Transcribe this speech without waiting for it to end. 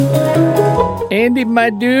Andy, my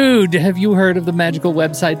dude, have you heard of the magical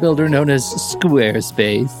website builder known as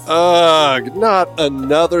Squarespace? Ugh, not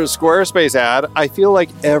another Squarespace ad. I feel like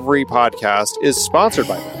every podcast is sponsored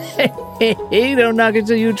by them. Hey, don't knock it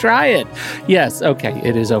till you try it. Yes, okay,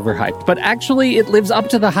 it is overhyped, but actually it lives up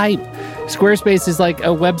to the hype. Squarespace is like a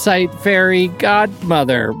website fairy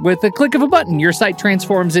godmother. With a click of a button, your site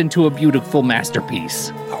transforms into a beautiful masterpiece.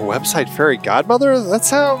 A website fairy godmother? That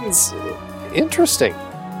sounds interesting.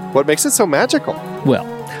 What makes it so magical? Well,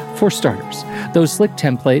 for starters, those slick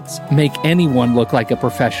templates make anyone look like a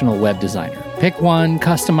professional web designer. Pick one,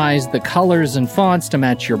 customize the colors and fonts to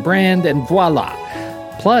match your brand, and voila.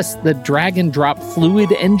 Plus, the drag-and-drop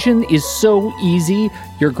Fluid engine is so easy,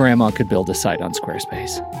 your grandma could build a site on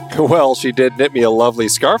Squarespace. Well, she did knit me a lovely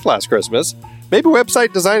scarf last Christmas. Maybe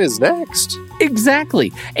website design is next.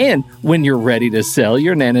 Exactly. And when you're ready to sell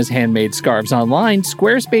your Nana's handmade scarves online,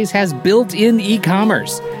 Squarespace has built-in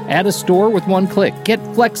e-commerce. Add a store with one click. Get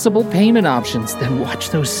flexible payment options. Then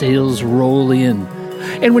watch those sales roll in.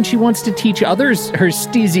 And when she wants to teach others her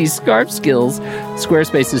steezy scarf skills,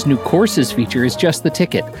 Squarespace's new courses feature is just the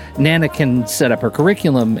ticket. Nana can set up her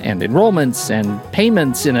curriculum and enrollments and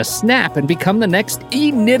payments in a snap and become the next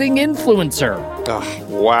e-knitting influencer. Oh,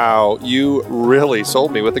 wow, you really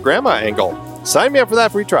sold me with the grandma angle. Sign me up for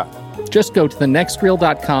that free trial. Just go to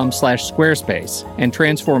thenextreel.com/Squarespace and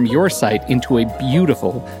transform your site into a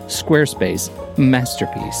beautiful Squarespace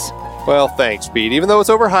masterpiece. Well, thanks, Pete. Even though it's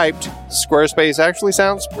overhyped, Squarespace actually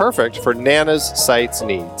sounds perfect for Nana's site's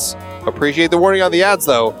needs. Appreciate the warning on the ads,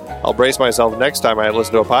 though. I'll brace myself next time I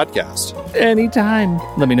listen to a podcast. Anytime.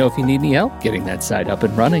 Let me know if you need any help getting that site up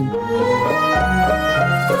and running.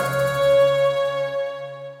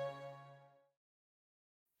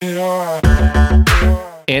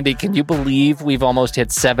 Andy, can you believe we've almost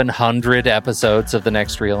hit 700 episodes of The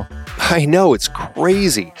Next Reel? I know, it's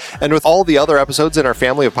crazy. And with all the other episodes in our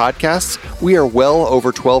family of podcasts, we are well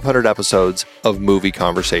over 1,200 episodes of movie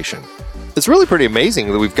conversation. It's really pretty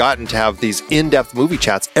amazing that we've gotten to have these in-depth movie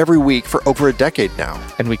chats every week for over a decade now.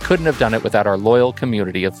 And we couldn't have done it without our loyal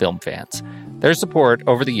community of film fans. Their support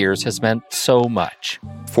over the years has meant so much.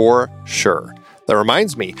 For sure. That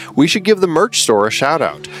reminds me, we should give the merch store a shout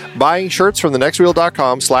out. Buying shirts from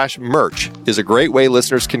thenextreel.com/merch is a great way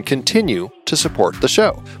listeners can continue to support the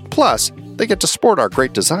show. Plus, they get to sport our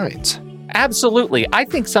great designs. Absolutely. I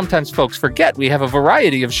think sometimes folks forget we have a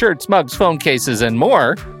variety of shirts, mugs, phone cases, and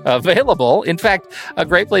more available. In fact, a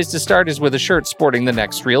great place to start is with a shirt sporting the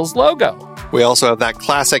Next Reel's logo. We also have that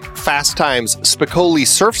classic Fast Times Spicoli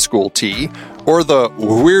Surf School tee, or the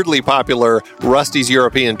weirdly popular Rusty's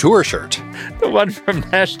European Tour shirt. The one from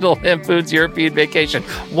National Lampoon's European Vacation.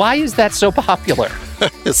 Why is that so popular?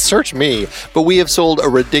 Search me, but we have sold a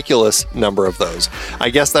ridiculous number of those.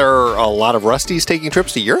 I guess there are a lot of Rustys taking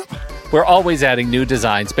trips to Europe? We're always adding new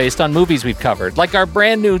designs based on movies we've covered, like our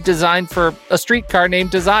brand new design for a streetcar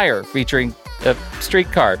named Desire, featuring a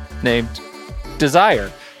streetcar named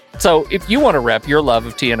Desire. So if you want to rep your love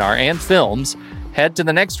of TNR and films, head to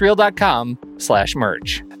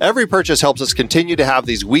thenextreel.com/merch. Every purchase helps us continue to have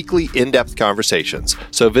these weekly in-depth conversations.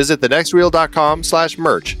 So visit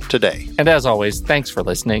thenextreel.com/merch today. And as always, thanks for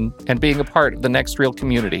listening and being a part of the Next Reel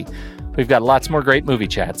community. We've got lots more great movie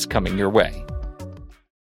chats coming your way.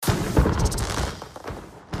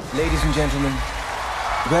 Ladies and gentlemen,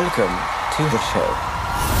 welcome to the show.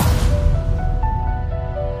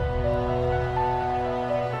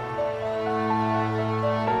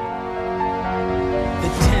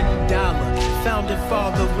 Founding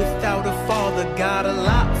father without a father, got a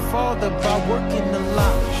lot farther by working a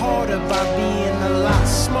lot harder, by being a lot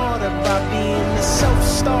smarter, by being a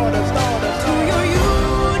self-starter. To your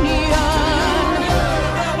union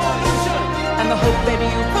and the hope that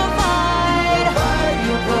you provide.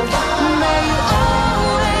 May you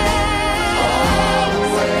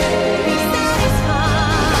always be satisfied.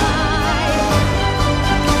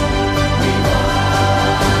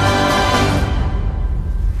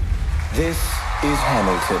 This is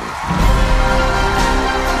Hamilton.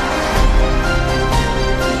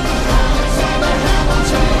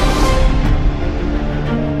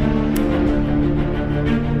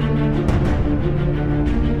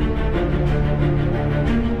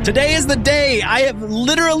 Today is the day. I have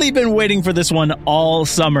literally been waiting for this one all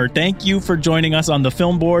summer. Thank you for joining us on the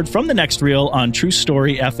film board from The Next Reel on True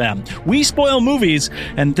Story FM. We spoil movies,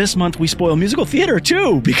 and this month we spoil musical theater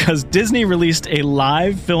too, because Disney released a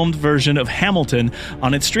live filmed version of Hamilton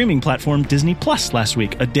on its streaming platform Disney Plus last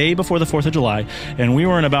week, a day before the 4th of July, and we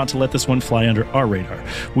weren't about to let this one fly under our radar.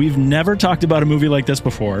 We've never talked about a movie like this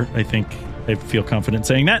before, I think I feel confident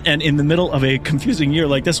saying that. And in the middle of a confusing year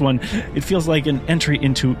like this one, it feels like an entry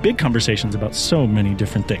into big conversations about so many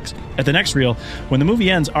different things. At the next reel, when the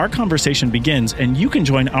movie ends, our conversation begins, and you can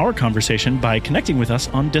join our conversation by connecting with us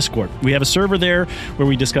on Discord. We have a server there where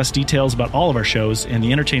we discuss details about all of our shows and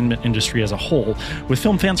the entertainment industry as a whole with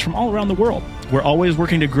film fans from all around the world. We're always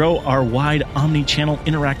working to grow our wide omni-channel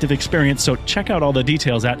interactive experience, so check out all the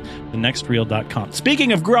details at thenextreel.com.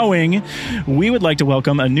 Speaking of growing, we would like to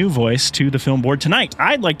welcome a new voice to the Film Board tonight.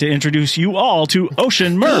 I'd like to introduce you all to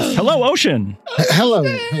Ocean Murph. Hello, Ocean. Hello,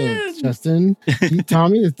 Justin.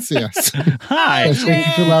 Tommy, it's yes. Hi. Thank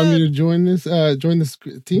you for allowing me to join this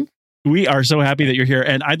team. We are so happy that you're here.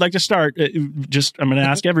 And I'd like to start I'm going to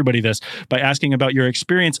ask everybody this by asking about your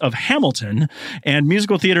experience of Hamilton and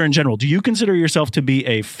musical theater in general. Do you consider yourself to be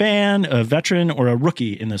a fan, a veteran, or a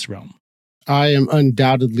rookie in this realm? I am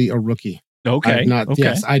undoubtedly a rookie. Okay.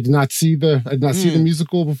 Yes, I did not see the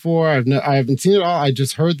musical before. I haven't seen it all. I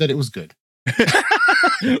just heard that it was good.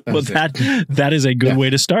 Well, that is a good way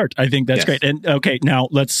to start. I think that's great. And okay, now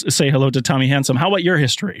let's say hello to Tommy Handsome. How about your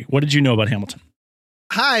history? What did you know about Hamilton?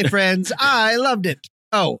 Hi, friends. I loved it.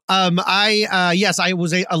 I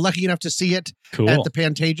was lucky enough to see it at the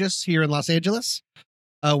Pantages here in Los Angeles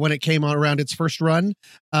when it came on around its first run.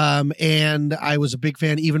 And I was a big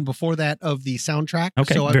fan even before that of the soundtrack.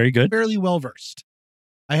 Okay, so very good. Fairly well versed.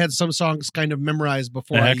 I had some songs kind of memorized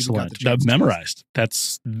before I even got the chance. Memorized.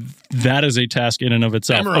 That is a task in and of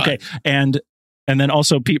itself. Memorized. Okay, and then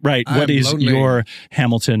also Pete Wright, what is your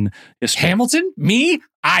Hamilton history? Hamilton? Me?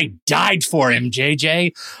 I died for him,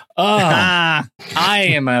 JJ. I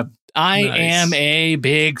am a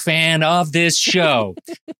big fan of this show.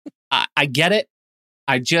 I get it.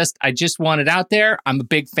 I just want it out there. I'm a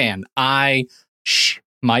big fan. I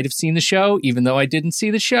might have seen the show, even though I didn't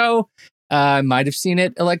see the show. I might have seen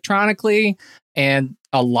it electronically, and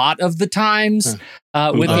a lot of the times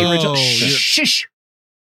with the original. Shh.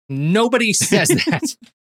 Nobody says that.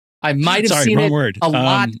 I might have seen it a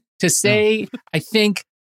lot to say. I think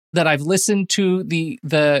that I've listened to the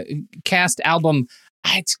cast album.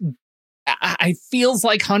 I feels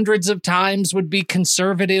like hundreds of times would be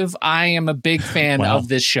conservative. I am a big fan of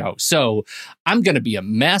this show. So I'm going to be a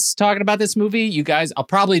mess talking about this movie. You guys, I'll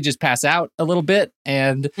probably just pass out a little bit.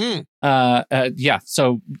 And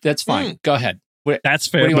so that's fine. Go ahead. That's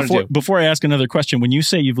fair. Before I ask another question, when you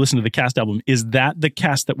say you've listened to the cast album, is that the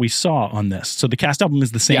cast that we saw on this? So the cast album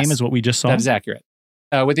is the same as what we just saw? That is accurate.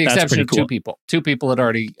 With the exception of two people. Two people had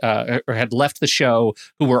already or had left the show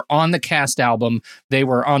who were on the cast album. They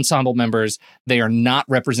were ensemble members. They are not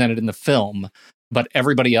represented in the film, but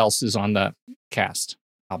everybody else is on the cast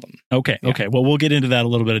album. Okay. Well, we'll get into that a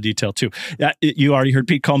little bit of detail too. You already heard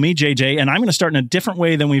Pete call me JJ, and I'm going to start in a different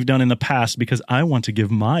way than we've done in the past because I want to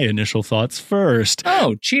give my initial thoughts first.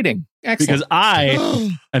 Oh, cheating. Excellent.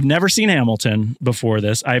 Because I've never seen Hamilton before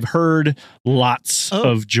this. I've heard lots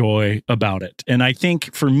of joy about it. And I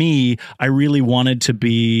think for me, I really wanted to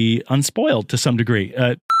be unspoiled to some degree.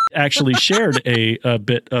 Actually shared a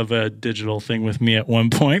bit of a digital thing with me at one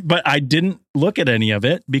point, but I didn't look at any of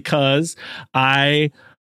it because I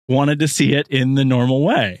wanted to see it in the normal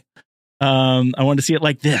way. I wanted to see it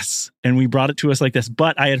like this, and we brought it to us like this.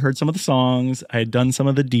 But I had heard some of the songs, I had done some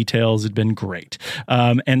of the details. It'd been great,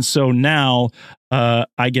 and so now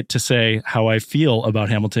I get to say how I feel about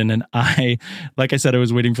Hamilton. And like I said, I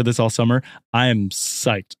was waiting for this all summer. I am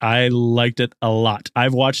psyched. I liked it a lot.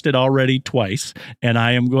 I've watched it already twice, and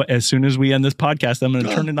I am as soon as we end this podcast, I'm going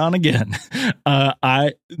to turn it on again.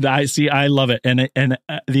 I love it. And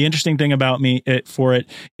the interesting thing about me for it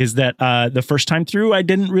is that the first time through, I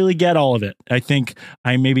didn't really get all of it. I think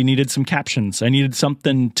I maybe needed some captions. I needed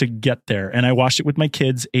something to get there. And I watched it with my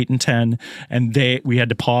kids, 8 and 10, and we had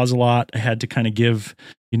to pause a lot. I had to kind of give,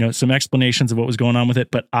 some explanations of what was going on with it,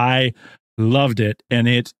 but I loved it. And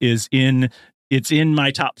it's in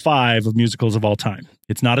my top 5 of musicals of all time.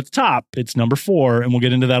 It's not at the top. It's number 4. And we'll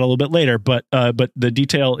get into that a little bit later. But the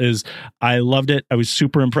detail is I loved it. I was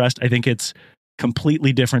super impressed. I think it's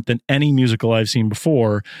completely different than any musical I've seen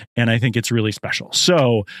before. And I think it's really special.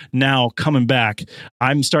 So now coming back,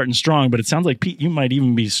 I'm starting strong, but it sounds like Pete, you might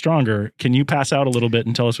even be stronger. Can you pass out a little bit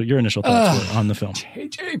and tell us what your initial thoughts were on the film?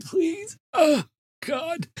 JJ, please. Oh,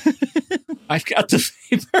 God. I've got the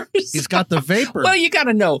vapors. He's got the vapor. Well, you got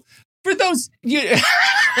to know. For those,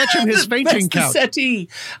 that's from his fainting couch. Settee.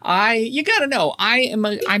 You got to know.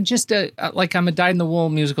 I'm just a dyed-in-the-wool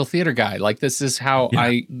musical theater guy. Like, this is how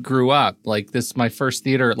I grew up. Like, this, my first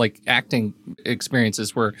theater, like, acting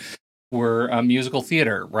experiences were musical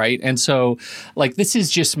theater, right? And so, like, this is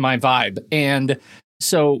just my vibe. And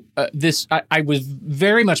So I was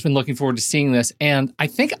very much been looking forward to seeing this, and I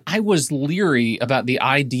think I was leery about the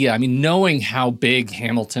idea. I mean, knowing how big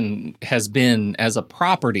Hamilton has been as a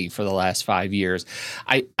property for the last 5 years,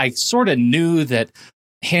 I sort of knew that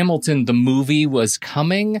Hamilton, the movie, was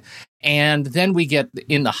coming. And then we get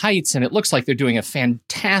In the Heights, and it looks like they're doing a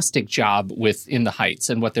fantastic job with In the Heights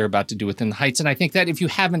and what they're about to do with In the Heights. And I think that if you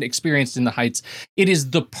haven't experienced In the Heights, it is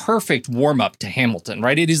the perfect warm-up to Hamilton,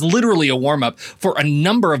 right? It is literally a warm-up for a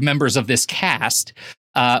number of members of this cast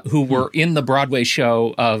who were in the Broadway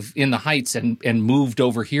show of In the Heights and moved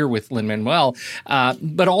over here with Lin-Manuel,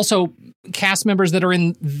 but also cast members that are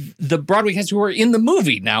in the Broadway cast who are in the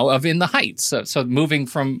movie now of In the Heights. So moving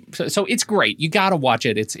from, so it's great. You got to watch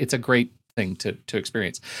it. It's a great thing to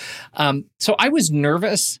experience. So I was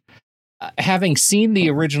nervous. Having seen the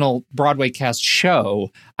original Broadway cast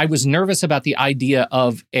show, I was nervous about the idea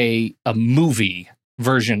of a movie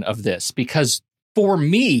version of this, because for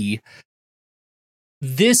me,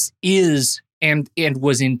 this is and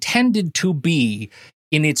was intended to be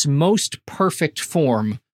in its most perfect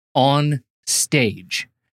form on stage.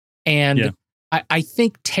 And I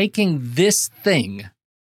think taking this thing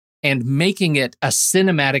and making it a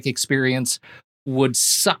cinematic experience would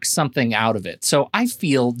suck something out of it. So I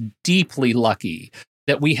feel deeply lucky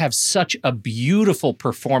that we have such a beautiful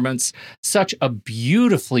performance, such a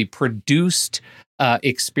beautifully produced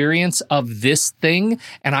experience of this thing.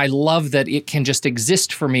 And I love that it can just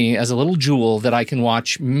exist for me as a little jewel that I can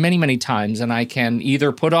watch many, many times. And I can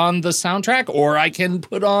either put on the soundtrack or I can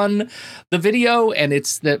put on the video, and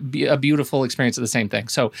it's a beautiful experience of the same thing.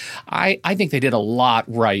 So I think they did a lot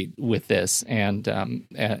right with this, and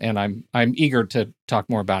I'm eager to talk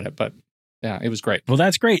more about it, but yeah, it was great. Well,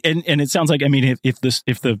 that's great. And it sounds like, I mean, if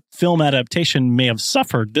the film adaptation may have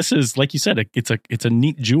suffered, this is, like you said, it's a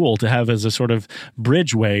neat jewel to have as a sort of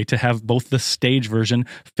bridge way to have both the stage version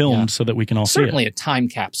filmed so that we can all see it. Certainly a time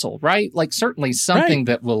capsule, right? Like certainly something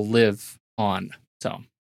that will live on. So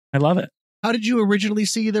I love it. How did you originally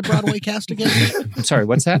see the Broadway cast again? I'm sorry,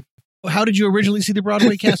 what's that? How did you originally see the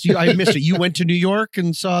Broadway cast? I missed it. You went to New York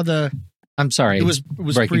and saw the... I'm sorry. It was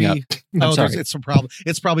breaking up. Oh, it's a problem.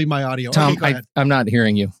 It's probably my audio. Tom, okay, I'm not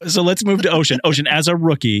hearing you. So let's move to Ocean. Ocean, as a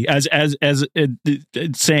rookie, as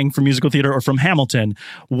saying from musical theater or from Hamilton,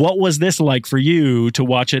 what was this like for you to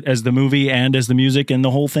watch it as the movie and as the music and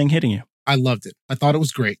the whole thing hitting you? I loved it. I thought it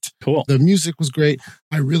was great. Cool. The music was great.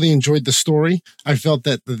 I really enjoyed the story. I felt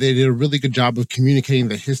that they did a really good job of communicating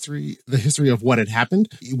the history of what had happened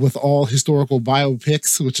with all historical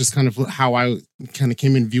biopics, which is kind of how I kind of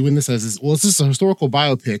came in viewing this as, it's just a historical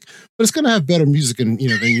biopic, but it's going to have better music than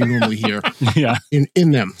you normally hear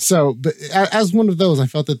in them. So, but as one of those, I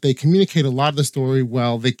felt that they communicate a lot of the story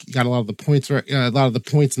well. They got a lot of the points, a lot of the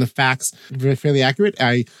points and the facts fairly accurate.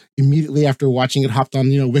 I immediately after watching it hopped on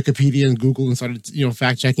Wikipedia and Google and started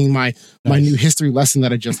fact checking my new history lesson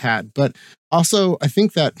that I just had. But also, I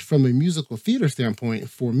think that from a musical theater standpoint,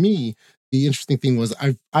 for me, the interesting thing was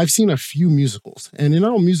I've seen a few musicals, and in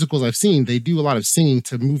all musicals I've seen, they do a lot of singing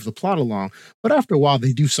to move the plot along. But after a while,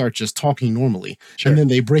 they do start just talking normally, and then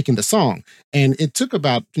they break into song. And it took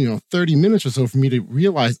about 30 minutes or so for me to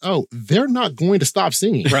realize, oh, they're not going to stop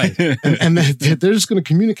singing, right? and they're just going to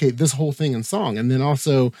communicate this whole thing in song. And then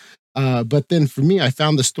also, but then for me, I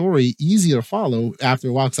found the story easier to follow after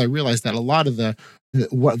a while because I realized that a lot of the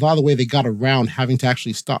way they got around having to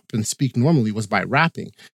actually stop and speak normally was by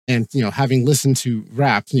rapping. And, having listened to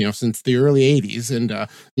rap, since the early 80s and,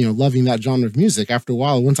 loving that genre of music, after a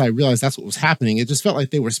while, once I realized that's what was happening, it just felt like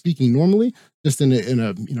they were speaking normally, just in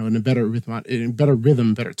a better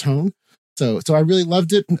rhythm, better tone. So I really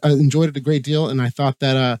loved it. I enjoyed it a great deal. And I thought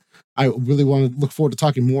that I really want to look forward to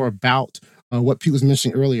talking more about what Pete was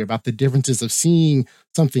mentioning earlier about the differences of seeing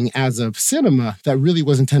something as a cinema that really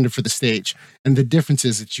was intended for the stage and the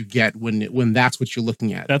differences that you get when that's what you're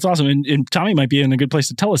looking at. That's awesome. And Tommy might be in a good place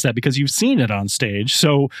to tell us that because you've seen it on stage.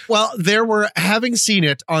 So, well, having seen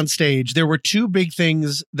it on stage, there were two big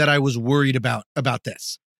things that I was worried about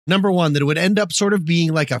this. Number one, that it would end up sort of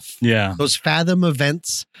being like those Fathom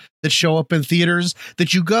events that show up in theaters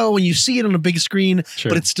that you go and you see it on a big screen,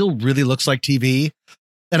 but it still really looks like TV.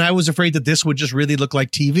 And I was afraid that this would just really look like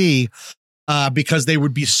TV because they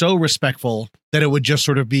would be so respectful that it would just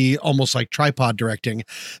sort of be almost like tripod directing.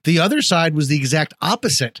 The other side was the exact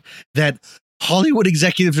opposite, that Hollywood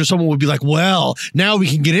executives or someone would be like, well, now we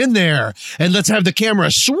can get in there and let's have the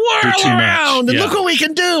camera swirl around and look what we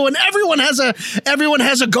can do. And everyone has a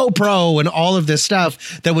GoPro and all of this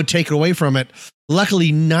stuff that would take it away from it.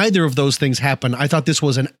 Luckily, neither of those things happened. I thought this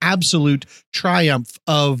was an absolute triumph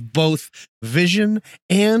of both vision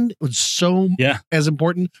and, as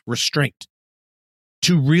important, restraint.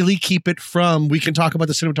 to really keep it from, we can talk about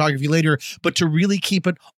the cinematography later, but to really keep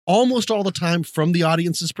it almost all the time from the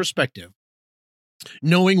audience's perspective.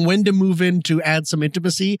 Knowing when to move in to add some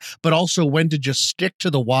intimacy, but also when to just stick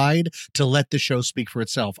to the wide to let the show speak for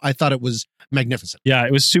itself. I thought it was magnificent. Yeah,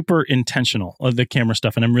 it was super intentional, the camera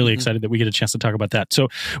stuff, and I'm really excited that we get a chance to talk about that. So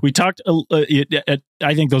we talked,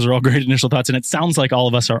 I think those are all great initial thoughts, and it sounds like all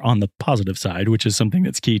of us are on the positive side, which is something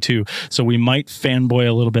that's key too. So we might fanboy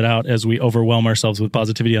a little bit out as we overwhelm ourselves with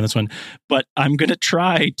positivity on this one, but I'm going to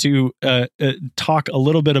try to talk a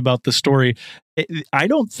little bit about the story. I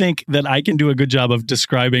don't think that I can do a good job of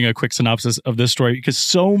describing a quick synopsis of this story because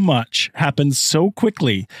so much happens so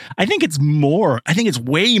quickly. I think it's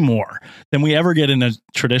way more than we ever get in a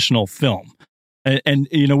traditional film. And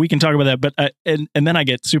you know, we can talk about that, but and then I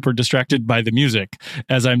get super distracted by the music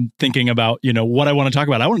as I'm thinking about, you know, what I want to talk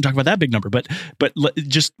about. I want to talk about that big number, but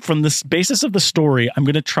just from the basis of the story, I'm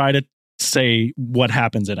going to try to say what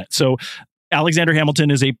happens in it. So Alexander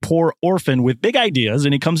Hamilton is a poor orphan with big ideas,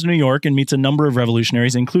 and he comes to New York and meets a number of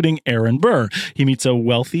revolutionaries, including Aaron Burr. He meets a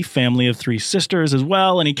wealthy family of 3 sisters as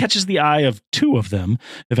well, and he catches the eye of 2 of them,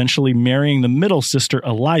 eventually marrying the middle sister,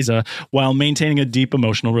 Eliza, while maintaining a deep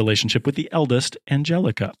emotional relationship with the eldest,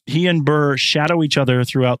 Angelica. He and Burr shadow each other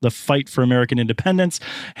throughout the fight for American independence,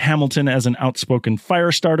 Hamilton as an outspoken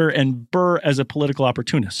fire starter, and Burr as a political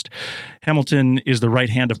opportunist. Hamilton is the right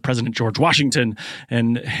hand of President George Washington,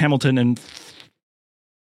 and Hamilton and...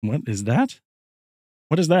 What is that?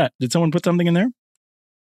 What is that? Did someone put something in there?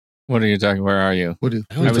 What are you talking? Where are you?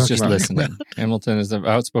 I was just listening. Hamilton is the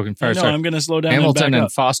outspoken fire starter. I'm going to slow down. Hamilton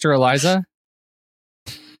and Foster Eliza.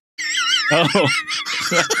 Oh,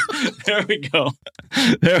 there we go.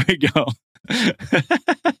 There we go.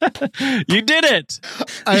 You did it.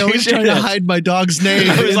 I always try to hide my dog's name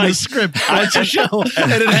in the script. Watch a show,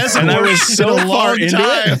 and it hasn't worked. I was so far into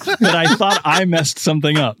time. it that I thought I messed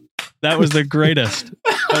something up. That was the greatest.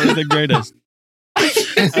 That was the greatest.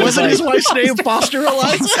 Wasn't his wife's name Foster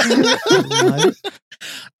Eliza?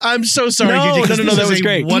 I'm so sorry. No, Gigi, that was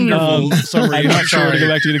great. Wonderful summary. I'm not sure to go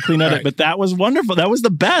back to you to clean edit, but that was wonderful. That was the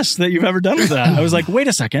best that you've ever done with that. I was like, wait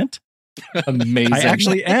a second. Amazing. I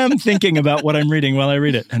actually am thinking about what I'm reading while I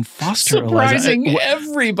read it. And Foster surprising Eliza,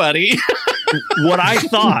 everybody. What I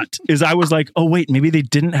thought is I was like, oh, wait, maybe they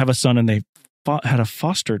didn't have a son and they had a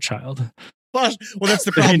foster child. Well, that's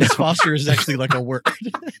the problem. Foster is actually like a word.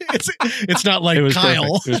 It's not like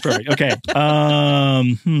Kyle. Perfect. It was perfect. Okay.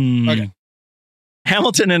 Okay.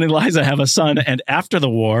 Hamilton and Eliza have a son, and after the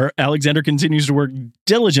war, Alexander continues to work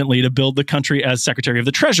diligently to build the country as Secretary of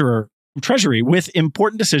the Treasury with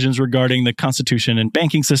important decisions regarding the Constitution and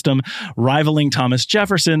banking system, rivaling Thomas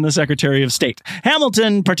Jefferson, the Secretary of State.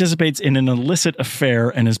 Hamilton participates in an illicit affair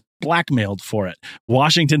and is blackmailed for it.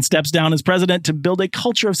 Washington steps down as president to build a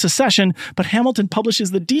culture of secession, but Hamilton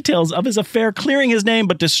publishes the details of his affair, clearing his name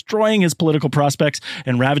but destroying his political prospects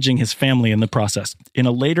and ravaging his family in the process. In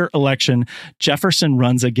a later election, Jefferson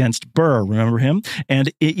runs against Burr, remember him?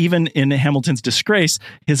 And even in Hamilton's disgrace,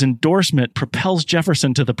 his endorsement propels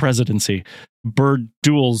Jefferson to the presidency. Burr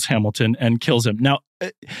duels Hamilton and kills him. Now,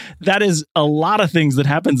 that is a lot of things that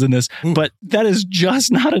happens in this, but that is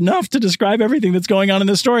just not enough to describe everything that's going on in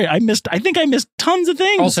this story. I think I missed tons of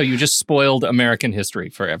things. Also, you just spoiled American history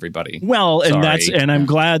for everybody. Well, and I'm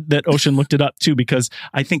glad that Ocean looked it up too, because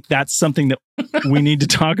I think that's something that we need to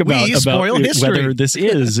talk about whether this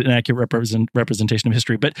is an accurate representation of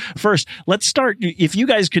history. But first, let's start. If you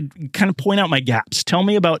guys could kind of point out my gaps, tell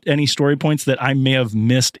me about any story points that I may have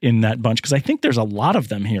missed in that bunch, because I think there's a lot of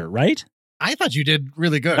them here, right? I thought you did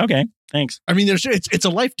really good. Okay, thanks. I mean, it's a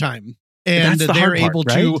lifetime, and they're able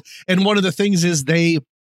to. And one of the things is they,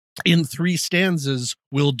 in 3 stanzas,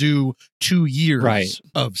 will do 2 years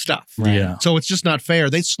of stuff. Right. Yeah. So it's just not fair.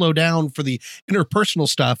 They slow down for the interpersonal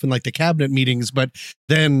stuff and like the cabinet meetings, but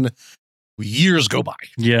then years go by.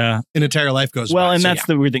 Yeah. An entire life goes by. Well, and that's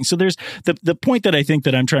the weird thing. So there's the point that I think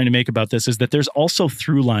that I'm trying to make about this is that there's also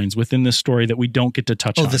through lines within this story that we don't get to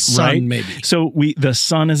touch on. The sun, right? maybe. So the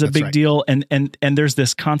sun is a big deal. And there's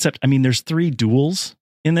this concept. I mean, there's 3 duels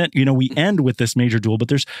in that, you know, we end with this major duel, but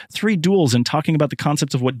there's 3 duels and talking about the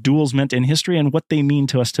concepts of what duels meant in history and what they mean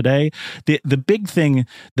to us today. The big thing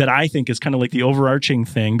that I think is kind of like the overarching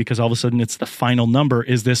thing, because all of a sudden it's the final number,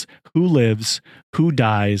 is this: who lives, who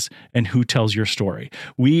dies, and who tells your story.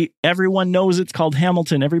 Everyone knows it's called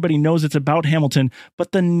Hamilton. Everybody knows it's about Hamilton,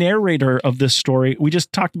 but the narrator of this story, we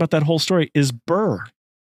just talked about that whole story, is Burr.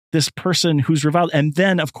 This person who's reviled. And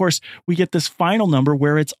then, of course, we get this final number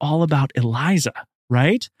where it's all about Eliza.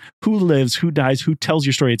 right? Who lives, who dies, who tells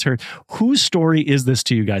your story? It's her. Whose story is this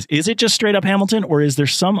to you guys? Is it just straight up Hamilton, or is there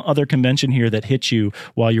some other convention here that hit you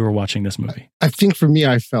while you were watching this movie? I think for me,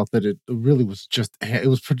 I felt that it really was it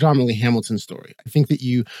was predominantly Hamilton's story. I think that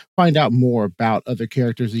you find out more about other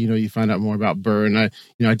characters. You find out more about Burr, and I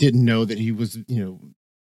didn't know that he was,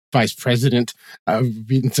 vice president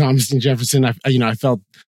beating Thomas and Jefferson. I felt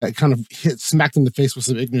that kind of smacked in the face with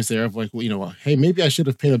some ignorance there of like, well, hey, maybe I should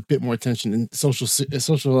have paid a bit more attention in social studies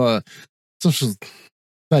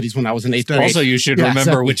when I was in eighth grade. Also, you should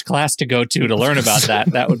remember which class to go to learn about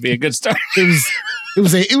that. That would be a good start.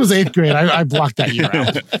 It was eighth grade. I blocked that year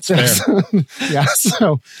out.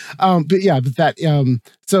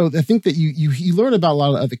 So I think that you learn about a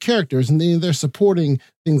lot of other characters, and they're supporting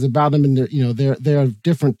things about them, and there are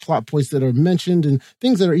different plot points that are mentioned and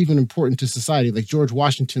things that are even important to society, like George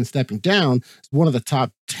Washington stepping down is one of the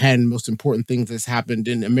top 10 most important things that's happened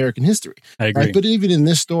in American history. I agree. Right? But even in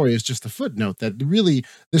this story, it's just a footnote that really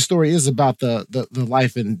this story is about the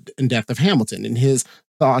life and death of Hamilton and his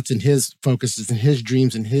thoughts and his focuses and his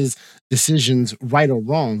dreams and his decisions, right or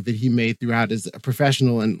wrong, that he made throughout his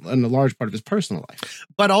professional and a large part of his personal life.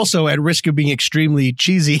 But also, at risk of being extremely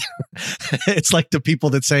cheesy, it's like the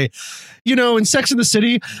people that say, in Sex and the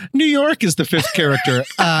City, New York is the fifth character.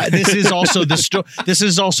 This is also This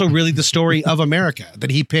is also really the story of America,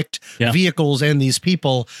 that he picked vehicles and these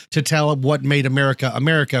people to tell what made America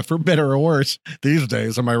America, for better or worse these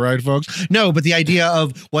days. Am I right, folks? No, but the idea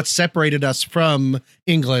of what separated us from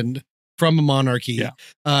England, from a monarchy,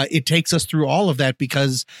 it takes us through all of that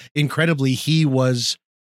because incredibly he was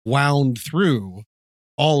wound through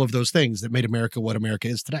all of those things that made America what America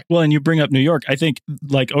is today. Well, and you bring up New York. I think,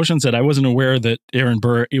 like Ocean said, I wasn't aware that Aaron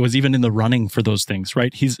Burr was even in the running for those things,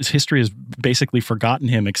 right? His history has basically forgotten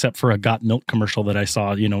him, except for a Got Milk commercial that I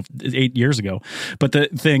saw, 8 years ago. But the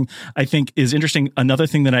thing I think is interesting, another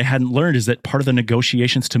thing that I hadn't learned is that part of the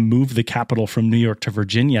negotiations to move the capital from New York to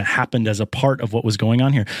Virginia happened as a part of what was going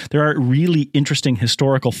on here. There are really interesting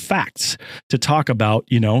historical facts to talk about,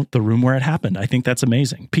 the room where it happened. I think that's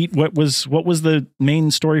amazing. Pete, what was the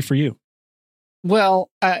main story for you? Well,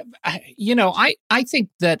 I think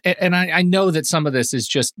that, and I know that some of this is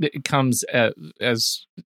just, it comes as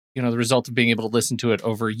the result of being able to listen to it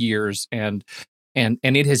over years, and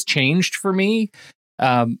it has changed for me.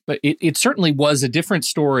 But it certainly was a different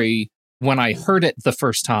story when I heard it the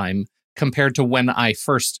first time compared to when I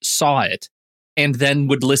first saw it, and then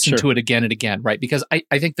would listen to it again and again, right? Because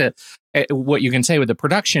I think that what you can say with the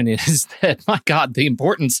production is that, my God, the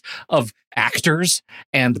importance of actors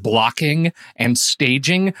and blocking and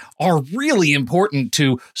staging are really important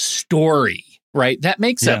to story, right? That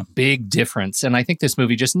makes a big difference. And I think this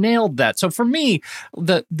movie just nailed that. So for me,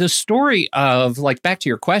 the story of, like, back to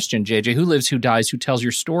your question, JJ, who lives, who dies, who tells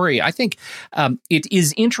your story? I think it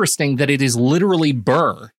is interesting that it is literally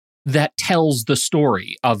Burr that tells the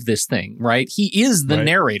story of this thing, right? He is the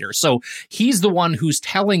narrator. So he's the one who's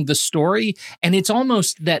telling the story. And it's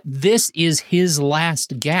almost that this is his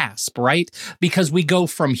last gasp, right? Because we go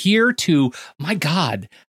from here to, my God,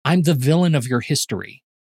 I'm the villain of your history.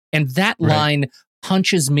 And that line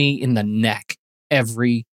punches me in the neck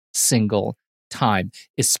every single time,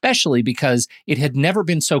 especially because it had never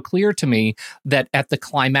been so clear to me that at the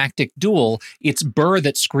climactic duel, it's Burr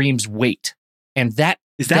that screams, "Wait." And that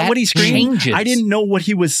is that what he screamed? I didn't know what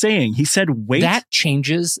he was saying. He said, "Wait." That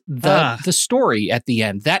changes the story at the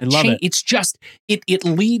end. That it's just it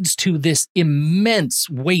leads to this immense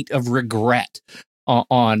weight of regret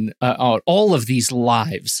on all of these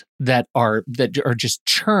lives that are just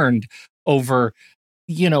churned over,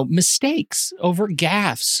 mistakes, over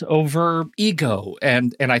gaffes, over ego,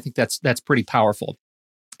 and I think that's pretty powerful.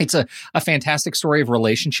 It's a fantastic story of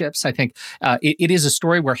relationships. I think it is a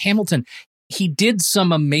story where Hamilton, he did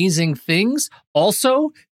some amazing things, also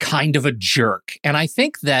kind of a jerk. And I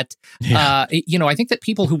think that, I think that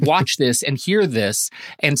people who watch this and hear this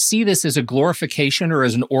and see this as a glorification or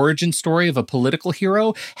as an origin story of a political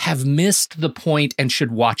hero have missed the point and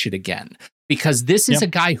should watch it again. Because this is a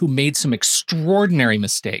guy who made some extraordinary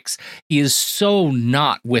mistakes. He is so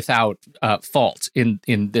not without fault in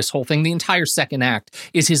this whole thing. The entire second act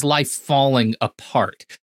is his life falling apart.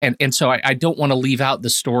 And so I don't want to leave out the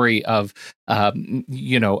story of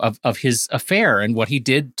his affair and what he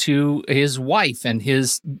did to his wife and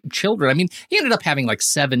his children. I mean, he ended up having like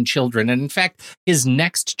 7 children. And in fact, his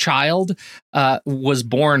next child was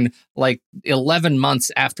born like 11 months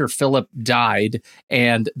after Philip died.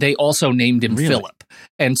 And they also named him Philip.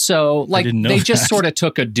 And so they just sort of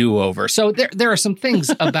took a do-over. So there are some things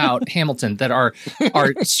about Hamilton that are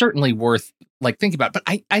certainly worth like think about it.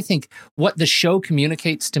 But I think what the show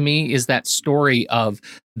communicates to me is that story of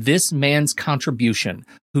this man's contribution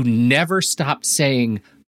who never stopped saying,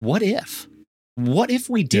 what if? What if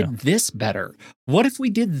we did this better? What if we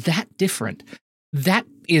did that different? That's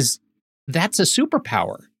a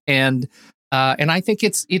superpower. And I think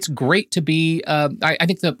it's great to be. I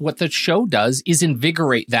think that what the show does is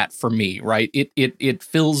invigorate that for me. Right? It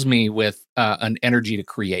fills me with an energy to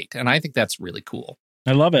create, and I think that's really cool.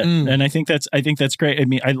 I love it, and I think that's great. I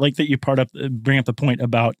mean, I like that you bring up the point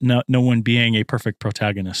about no one being a perfect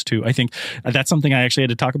protagonist too. I think that's something I actually had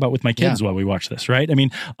to talk about with my kids while we watched this. Right? I mean,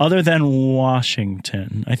 other than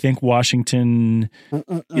Washington, I think Washington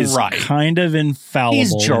is kind of infallible.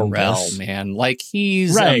 He's Jor-El, man. Like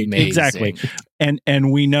he's right, amazing. Exactly.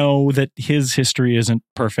 And we know that his history isn't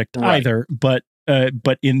perfect either, but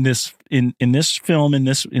in this film, in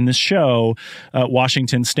this show,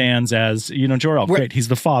 Washington stands as, Jor-El. Great, he's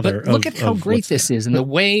the father. Look at how great this is, and the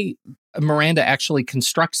way Miranda actually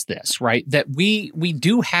constructs this, right? That we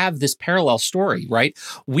do have this parallel story, right?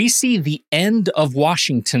 We see the end of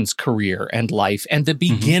Washington's career and life, and the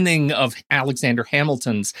beginning of Alexander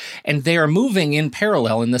Hamilton's, and they are moving in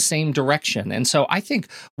parallel in the same direction. And so I think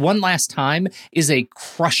One Last Time is a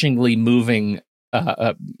crushingly moving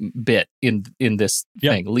bit in this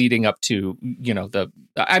thing leading up to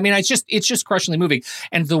it's just crushingly moving,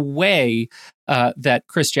 and the way that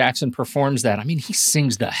Chris Jackson performs that, I mean, he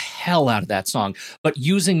sings the hell out of that song, but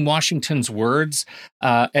using Washington's words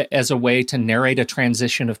as a way to narrate a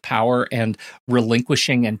transition of power and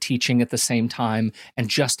relinquishing and teaching at the same time, and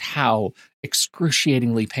just how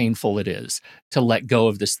excruciatingly painful it is to let go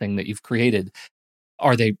of this thing that you've created.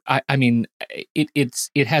 I mean,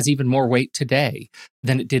 it has even more weight today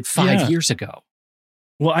than it did 5 years ago.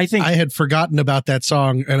 Well, I think I had forgotten about that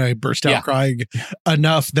song, and I burst out crying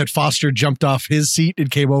enough that Foster jumped off his seat and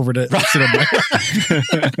came over to sit on my.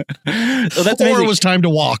 So that's or it was time to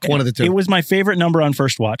walk. One of the two. It was my favorite number on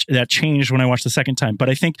first watch. That changed when I watched the second time. But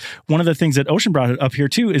I think one of the things that Ocean brought up here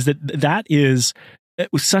too is that is. It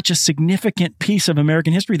was such a significant piece of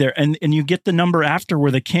American history there. And you get the number after where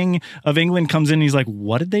the King of England comes in and he's like,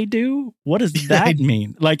 what did they do? What does that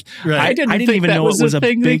mean? Like, I didn't even know it was a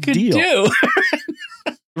big deal.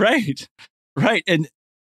 Right. And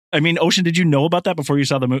I mean, Ocean, did you know about that before you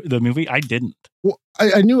saw the movie? I didn't. Well,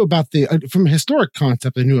 I knew about from a historic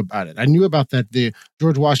concept, I knew about it. I knew about that the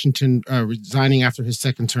George Washington resigning after his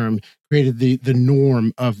second term created the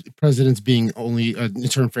norm of presidents being only in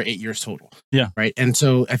term for 8 years total. Yeah. Right. And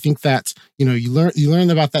so I think that, you learn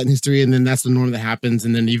about that in history, and then that's the norm that happens.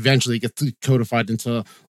 And then eventually it gets codified into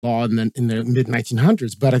law in the mid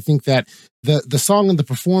 1900s. But I think that the song and the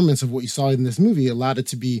performance of what you saw in this movie allowed it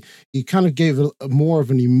to be, it kind of gave it more of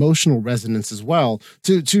an emotional resonance as well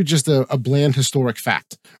to just a bland historic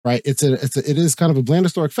fact, right? It is kind of a bland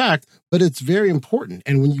historic fact, but it's very important.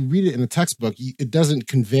 And when you read it in a textbook, it doesn't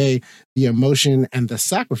convey the emotion and the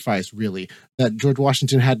sacrifice really that George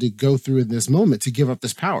Washington had to go through in this moment to give up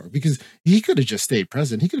this power, because he could have just stayed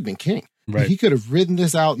president. He could have been king. Right. He could have ridden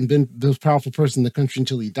this out and been the most powerful person in the country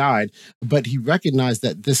until he died. But he recognized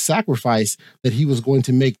that this sacrifice that he was going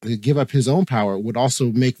to make to give up his own power would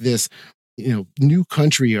also make this, new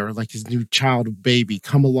country, or like his new child baby,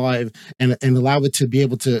 come alive and allow it to be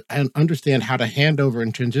able to understand how to hand over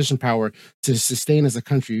and transition power to sustain as a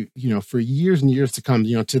country, for years and years to come,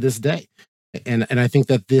 to this day. And I think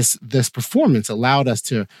that this performance allowed us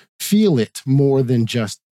to feel it more than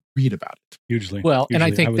just read about it. Hugely. Well, and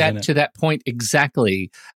I think that to that point,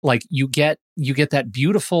 exactly, like you get that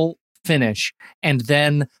beautiful finish, and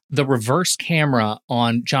then the reverse camera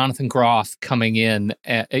on Jonathan Groff coming in,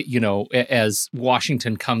 as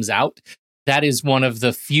Washington comes out. That is one of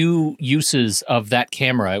the few uses of that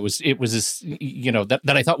camera. It was that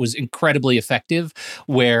I thought was incredibly effective,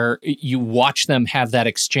 where you watch them have that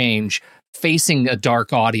exchange facing a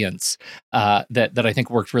dark audience that I think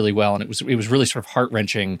worked really well. And it was really sort of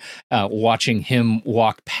heart-wrenching watching him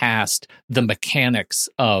walk past the mechanics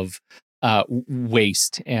of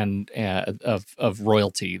waste and of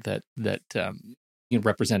royalty that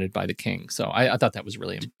represented by the king. So I thought that was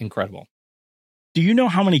really incredible. Do you know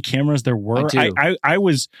how many cameras there were?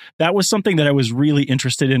 That was something that I was really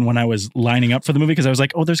interested in when I was lining up for the movie, because I was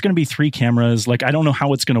like, oh, there's going to be 3 cameras. Like, I don't know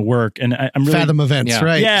how it's going to work. And I'm really Fathom events,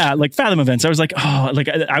 right? Yeah, like Fathom events. I was like, oh, like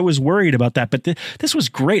I was worried about that, but this was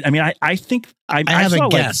great. I mean, I think I have saw a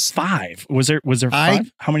guess. Like 5. Was there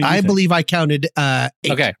 5? How many? I believe I counted 8.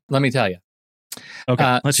 Okay, let me tell you.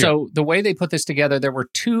 Okay, so the way they put this together, there were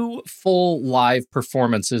 2 full live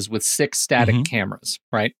performances with 6 static cameras,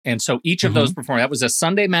 right? And so each of those that was a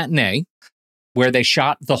Sunday matinee where they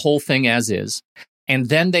shot the whole thing as is. And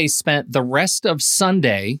then they spent the rest of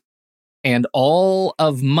Sunday and all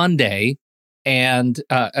of Monday and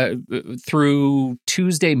through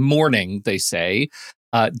Tuesday morning, they say,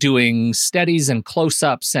 doing steadies and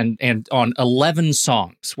close-ups and on 11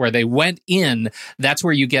 songs where they went in. That's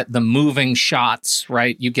where you get the moving shots,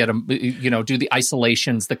 right? You get them, do the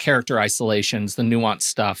isolations, the character isolations, the nuanced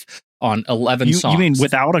stuff on 11 songs. You mean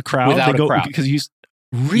without a crowd? Without a crowd. Because you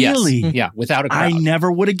really? Yes. Yeah, without a crowd. I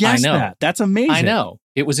never would have guessed that. That's amazing. I know.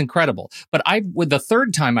 It was incredible. But with the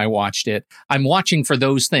third time I watched it, I'm watching for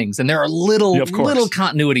those things. And there are little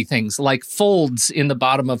continuity things like folds in the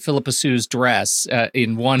bottom of Philippa Sue's dress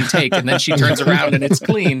in one take. And then she turns around and it's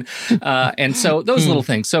clean. And so those little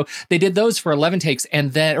things. So they did those for 11 takes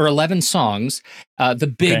or 11 songs,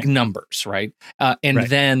 the big numbers, right?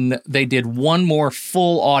 Then they did one more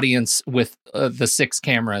full audience with the 6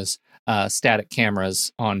 cameras. Static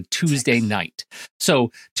cameras on Tuesday night.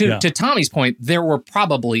 So to Tommy's point, there were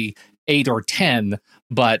probably 8 or 10,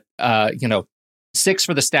 but 6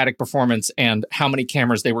 for the static performance and how many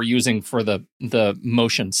cameras they were using for the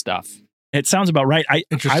motion stuff. It sounds about right. I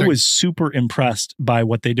was super impressed by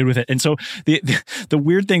what they did with it. And so the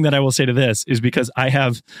weird thing that I will say to this is because I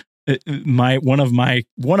have one of my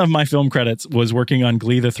film credits was working on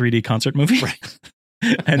Glee, the 3D concert movie. Right.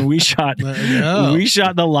 And we shot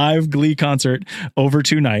the live Glee concert over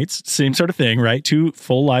 2 nights, same sort of thing, right? 2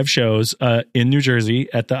 full live shows in New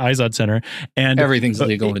Jersey at the Izod Center, and everything's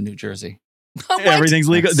legal in New Jersey. Everything's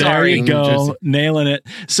legal. There you go, nailing it.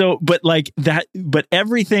 So, but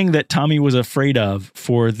everything that Tommy was afraid of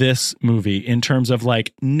for this movie, in terms of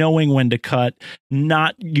like knowing when to cut,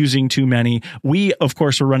 not using too many. We, of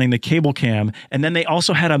course, were running the cable cam, and then they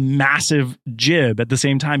also had a massive jib at the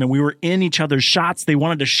same time, and we were in each other's shots. They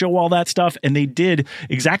wanted to show all that stuff, and they did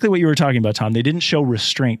exactly what you were talking about, Tom. They didn't show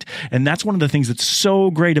restraint, and that's one of the things that's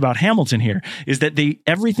so great about Hamilton here is that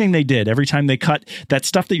everything they did every time they cut that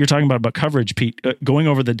stuff that you're talking about coverage. Pete, going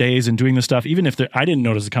over the days and doing the stuff, even if I didn't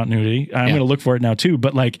notice the continuity, I'm going to look for it now too.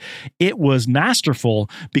 But like, it was masterful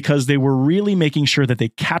because they were really making sure that they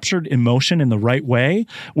captured emotion in the right way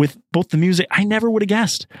with both the music. I never would have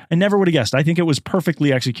guessed. I think it was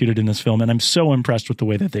perfectly executed in this film, and I'm so impressed with the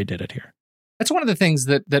way that they did it here. That's one of the things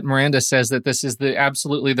that Miranda says, that this is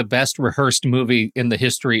absolutely the best rehearsed movie in the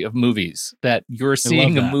history of movies, that you're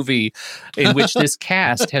seeing a movie in which this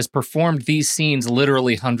cast has performed these scenes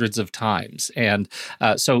literally hundreds of times. And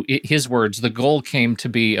so his words, the goal came to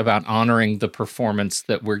be about honoring the performance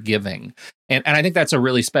that we're giving. And I think that's a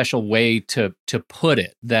really special way to put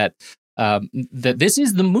it, that this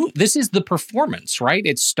is the performance, right?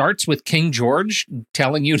 It starts with King George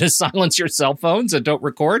telling you to silence your cell phones and don't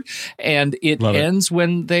record, and it ends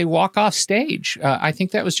when they walk off stage. I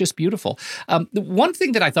think that was just beautiful. One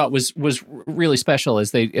thing that I thought was really special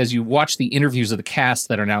as you watch the interviews of the cast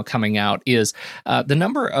that are now coming out is the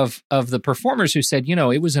number of the performers who said,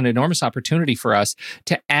 it was an enormous opportunity for us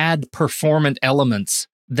to add performant elements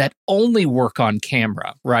that only work on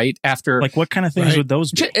camera, right? After, like, what kind of things would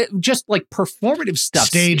those be? Just like performative stuff,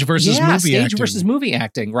 stage versus movie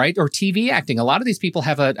acting, right? Or TV acting. A lot of these people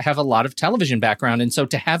have a lot of television background, and so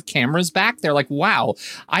to have cameras back, they're like, wow,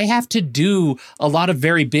 I have to do a lot of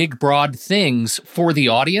very big, broad things for the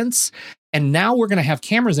audience, and now we're going to have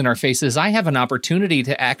cameras in our faces. I have an opportunity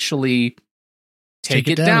to actually take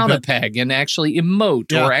it down a peg and actually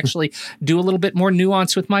emote or actually do a little bit more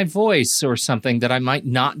nuance with my voice or something that I might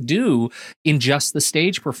not do in just the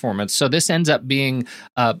stage performance. So this ends up being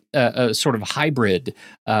a sort of hybrid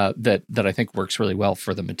that I think works really well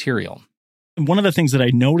for the material. One of the things that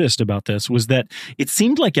I noticed about this was that it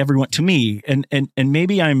seemed like everyone, to me, and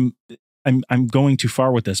maybe I'm going too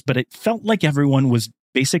far with this, but it felt like everyone was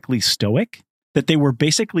basically stoic, that they were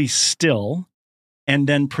basically still and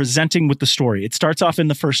then presenting with the story. It starts off in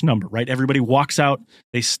the first number, right? Everybody walks out,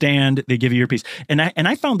 they stand, they give you your piece. And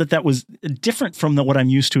I found that was different from what I'm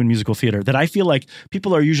used to in musical theater, that I feel like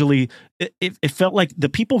people are usually, it felt like the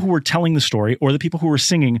people who were telling the story or the people who were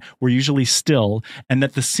singing were usually still, and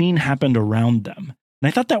that the scene happened around them. And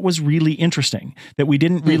I thought that was really interesting, that we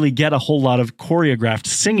didn't really get a whole lot of choreographed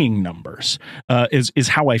singing numbers, is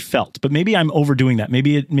how I felt. But maybe I'm overdoing that.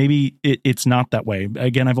 Maybe it's not that way.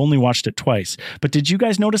 Again, I've only watched it twice. But did you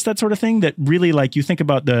guys notice that sort of thing? That really, like, you think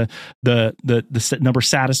about the number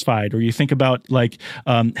Satisfied, or you think about like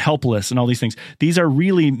Helpless and all these things. These are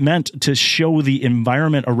really meant to show the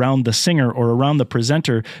environment around the singer or around the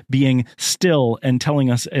presenter being still and telling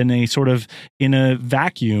us in a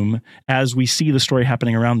vacuum as we see the story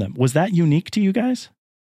happening around them. Was that unique to you guys?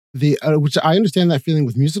 which I understand that feeling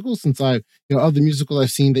with musicals, since of the musicals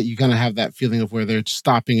I've seen, that you kind of have that feeling of where they're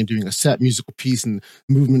stopping and doing a set musical piece and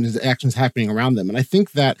movement and actions happening around them. And I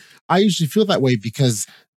think that I usually feel that way because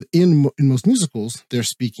in most musicals, they're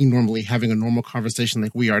speaking normally, having a normal conversation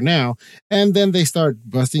like we are now, and then they start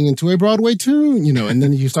busting into a Broadway tune, and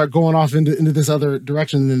then you start going off into this other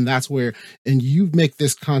direction, and then that's where, and you make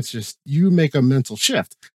a mental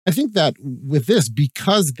shift. I think that with this,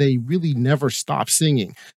 because they really never stop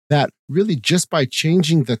singing, that really just by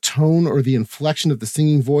changing the tone or the inflection of the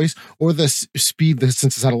singing voice or the speed,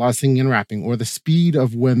 since it's had a lot of singing and rapping, or the speed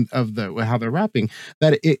of how they're rapping,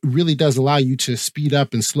 that it really does allow you to speed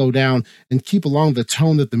up and slow down and keep along the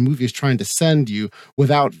tone that the movie is trying to send you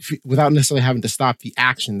without necessarily having to stop the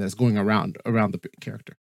action that's going around the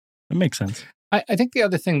character. That makes sense. I think the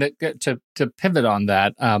other thing that to pivot on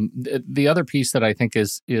that, the other piece that I think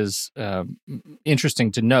is interesting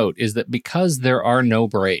to note is that because there are no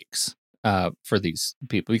breaks for these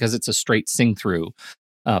people, because it's a straight sing through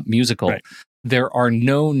musical, right, there are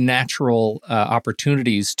no natural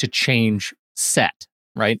opportunities to change set.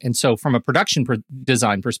 Right. And so from a production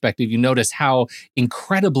design perspective, you notice how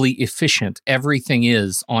incredibly efficient everything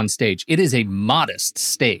is on stage. It is a modest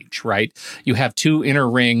stage, right? You have 2 inner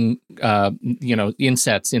ring,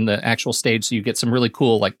 insets in the actual stage. So you get some really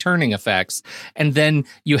cool like turning effects. And then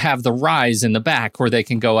you have the rise in the back where they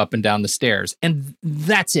can go up and down the stairs. And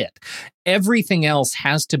that's it. Everything else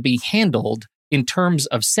has to be handled in terms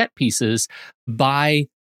of set pieces by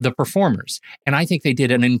the performers. And I think they did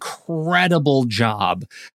an incredible job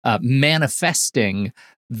manifesting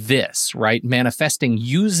this, right? Manifesting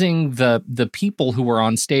using the people who were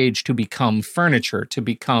on stage to become furniture, to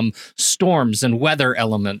become storms and weather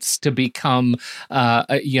elements, to become,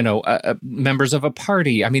 members of a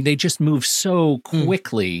party. I mean, they just move so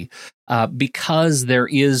quickly because there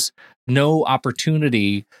is no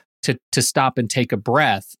opportunity to stop and take a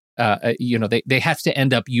breath. They have to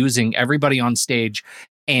end up using everybody on stage,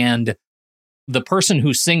 and the person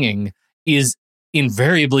who's singing is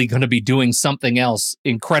invariably going to be doing something else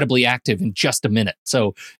incredibly active in just a minute.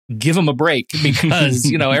 So give them a break because,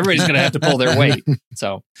 everybody's going to have to pull their weight.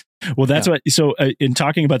 So, well, that's in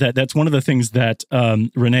talking about that, that's one of the things that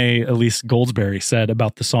Renee Elise Goldsberry said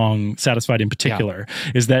about the song Satisfied in particular,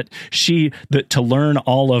 is that to learn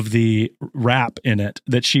all of the rap in it,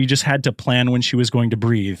 that she just had to plan when she was going to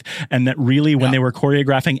breathe. And that really when they were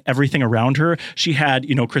choreographing everything around her, she had,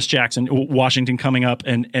 Chris Jackson, Washington coming up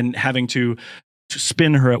and having to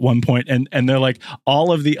spin her at one point, and they're like,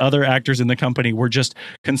 all of the other actors in the company were just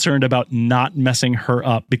concerned about not messing her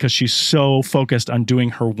up because she's so focused on doing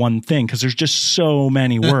her one thing, because there's just so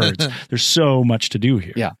many words. There's so much to do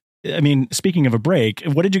here. Yeah. I mean, speaking of a break,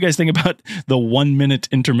 what did you guys think about the 1-minute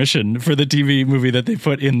intermission for the TV movie that they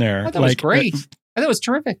put in there? I thought it was great. I thought it was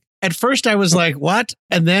terrific. At first I was like, what?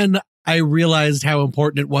 And then I realized how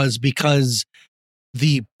important it was, because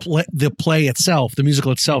the play itself, the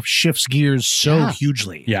musical itself, shifts gears so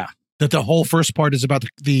hugely. Yeah. That the whole first part is about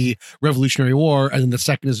the Revolutionary War, and then the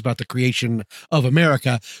second is about the creation of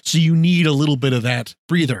America. So you need a little bit of that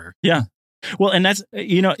breather. Yeah. Well, and that's,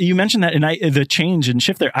 you mentioned that, and the change and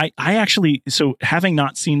shift there. I actually, so having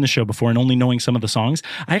not seen the show before and only knowing some of the songs,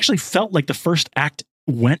 I actually felt like the first act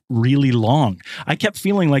went really long. I kept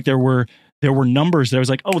feeling like there were numbers that I was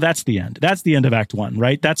like, oh, that's the end. That's the end of Act 1,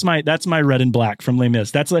 right? That's my Red and Black from Les Mis.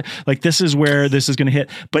 That's like this is where this is going to hit.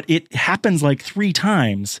 But it happens like 3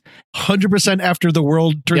 times. 100% after the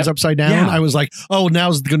world turns upside down. Yeah. I was like, oh,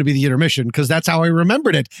 now's going to be the intermission, because that's how I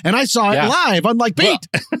remembered it. And I saw it live, unlike Pete.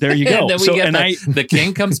 Well, there you go. And then the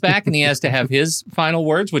king comes back and he has to have his final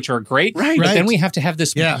words, which are great. Right. But then we have to have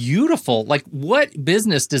this beautiful, like, what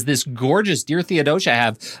business does this gorgeous Dear Theodosia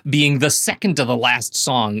have being the second to the last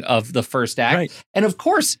song of the first act? Right. And of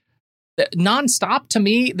course, nonstop to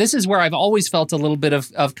me, this is where I've always felt a little bit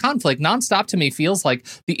of conflict. Nonstop to me feels like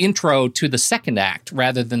the intro to the second act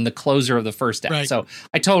rather than the closer of the first act. Right. So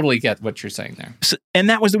I totally get what you're saying there. So, and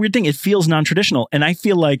that was the weird thing. It feels non-traditional. And I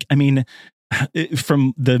feel like,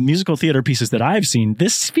 from the musical theater pieces that I've seen,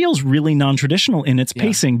 this feels really non-traditional in its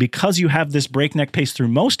pacing, because you have this breakneck pace through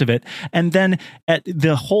most of it. And then at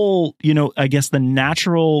the whole, I guess the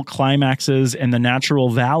natural climaxes and the natural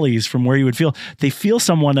valleys from where you would feel, they feel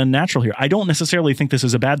somewhat unnatural here. I don't necessarily think this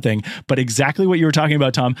is a bad thing, but exactly what you were talking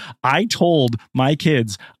about, Tom, I told my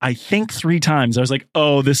kids, I think 3 times, I was like,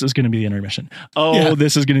 oh, this is going to be the intermission. Oh,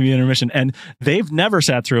 this is going to be the intermission. And they've never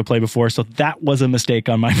sat through a play before. So that was a mistake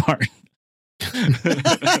on my part.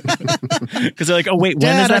 Because they're like, oh wait, when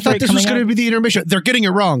Dad, is that I thought break this was coming going to out? be the intermission. They're getting it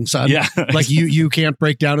wrong, son. Yeah. Like you can't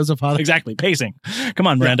break down as a father. Exactly. Pacing. Come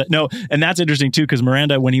on, Miranda. No, and that's interesting too, because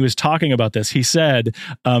Miranda, when he was talking about this, he said,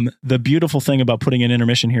 the beautiful thing about putting an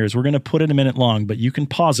intermission here is we're going to put it a minute long, but you can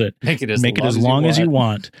pause it, Make it as long as you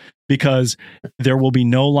want, because there will be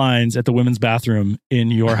no lines at the women's bathroom in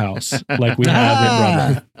your house like we have at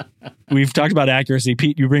Brother. We've talked about accuracy.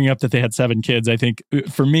 Pete, you bring up that they had 7 kids. I think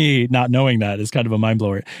for me, not knowing that is kind of a mind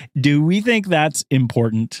blower. Do we think that's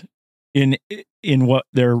important in what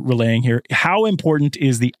they're relaying here? How important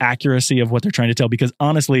is the accuracy of what they're trying to tell? Because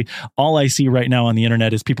honestly, all I see right now on the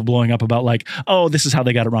internet is people blowing up about like, oh, this is how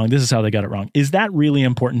they got it wrong. This is how they got it wrong. Is that really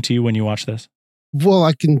important to you when you watch this? Well,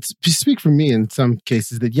 I can speak for me in some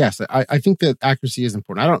cases that yes, I think that accuracy is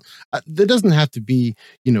important. That doesn't have to be,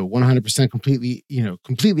 100%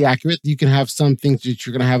 completely accurate. You can have some things that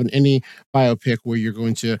you're going to have in any biopic where you're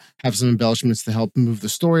going to have some embellishments to help move the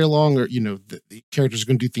story along, or, the characters are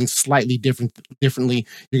going to do things slightly differently.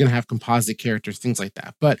 You're going to have composite characters, things like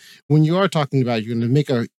that. But when you are talking about, you're going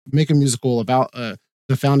to make a musical about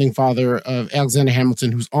the founding father of Alexander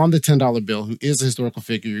Hamilton, who's on the $10 bill, who is a historical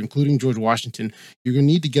figure, including George Washington, you're going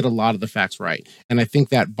to need to get a lot of the facts right. And I think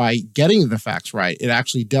that by getting the facts right, it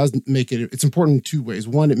actually does make it's important in 2 ways.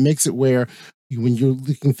 One, it makes it where when you're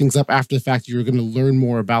looking things up after the fact, you're going to learn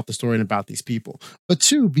more about the story and about these people. But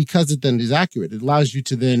 2, because it then is accurate, it allows you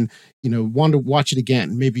to then, want to watch it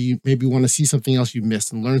again. Maybe want to see something else you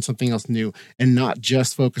missed and learn something else new, and not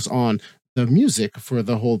just focus on the music for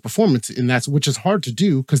the whole performance, and which is hard to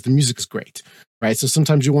do because the music is great, right? So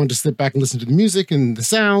sometimes you want to sit back and listen to the music and the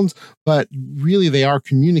sounds, but really they are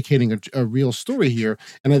communicating a real story here.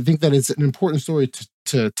 And I think that it's an important story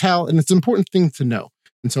to tell, and it's an important thing to know.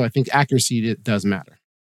 And so I think accuracy, it does matter.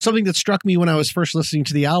 Something that struck me when I was first listening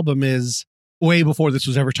to the album is, way before this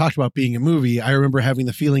was ever talked about being a movie, I remember having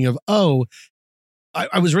the feeling of,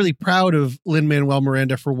 I was really proud of Lin-Manuel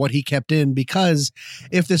Miranda for what he kept in, because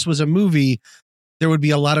if this was a movie, there would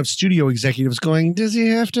be a lot of studio executives going, does he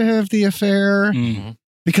have to have the affair? Mm-hmm.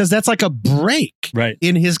 Because that's like a break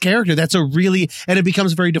in his character. That's and it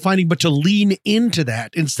becomes very defining, but to lean into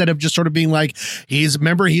that instead of just sort of being like, he's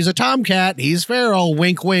a tomcat, he's feral,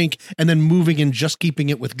 wink, wink, and then moving and just keeping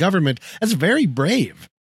it with government. That's very brave.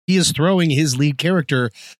 He is throwing his lead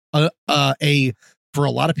character for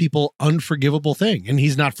a lot of people, unforgivable thing. And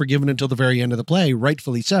he's not forgiven until the very end of the play,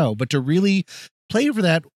 rightfully so. But to really play for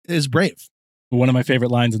that is brave. One of my favorite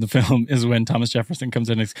lines in the film is when Thomas Jefferson comes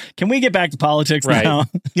in and says, can we get back to politics now?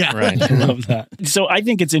 Yeah. Right. I love that. So I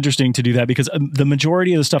think it's interesting to do that because the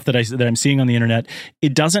majority of the stuff that I'm seeing on the internet,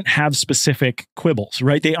 it doesn't have specific quibbles,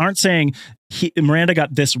 right? They aren't saying Miranda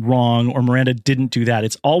got this wrong or Miranda didn't do that.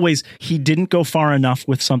 It's always he didn't go far enough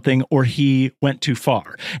with something or he went too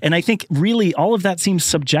far. And I think really all of that seems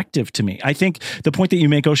subjective to me. I think the point that you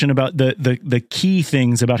make, Ocean, about the key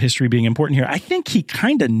things about history being important here, I think he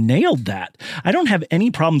kind of nailed that. I don't have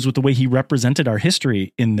any problems with the way he represented our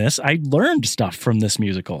history in this. I learned stuff from this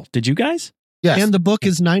musical. Did you guys? Yes. And the book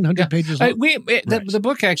is 900 pages long. The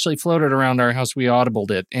book actually floated around our house. We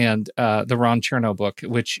audibled it, and the Ron Chernow book,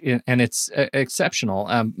 and it's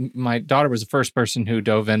exceptional. My daughter was the first person who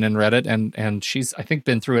dove in and read it, and she's, I think,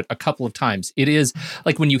 been through it a couple of times. It is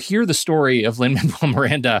like when you hear the story of Lin-Manuel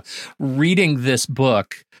Miranda reading this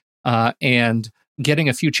book and getting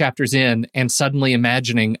a few chapters in and suddenly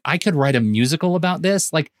imagining, I could write a musical about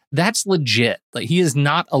this. Like, that's legit. Like, he is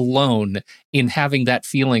not alone in having that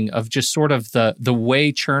feeling of just sort of the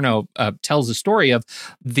way Chernow tells the story of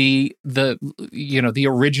the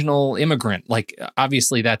original immigrant. Like,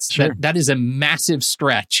 obviously that is a massive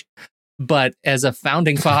stretch. But as a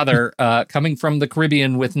founding father coming from the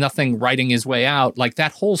Caribbean with nothing, writing his way out, like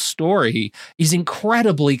that whole story is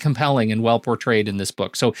incredibly compelling and well portrayed in this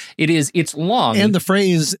book. So it's long. And the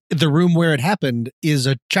phrase, the room where it happened, is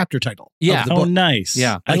a chapter title. Yeah. Of the book. Nice.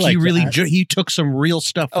 Yeah. Like he really, he took some real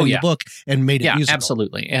stuff from the book and made it musical.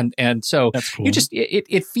 Absolutely. And so that's cool. You just,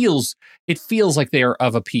 it feels like they are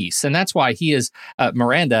of a piece. And that's why he is,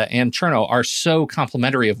 Miranda and Chernow are so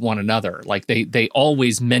complimentary of one another. Like they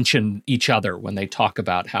always mention each other when they talk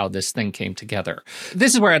about how this thing came together.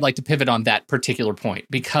 This is where I'd like to pivot on that particular point,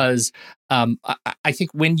 because I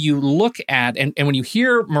think when you look at and when you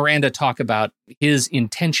hear Miranda talk about his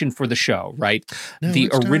intention for the show, right? The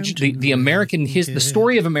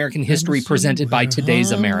story of American history presented by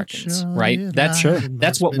today's Americans, right? That's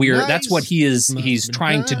what he's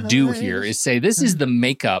trying to do here, is say this is the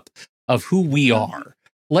makeup of who we are.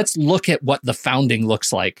 Let's look at what the founding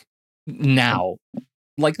looks like now,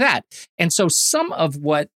 like that. And so some of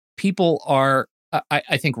what people are,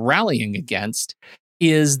 I think, rallying against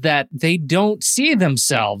is that they don't see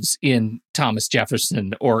themselves in Thomas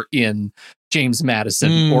Jefferson or in James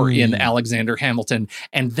Madison or in Alexander Hamilton.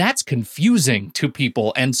 And that's confusing to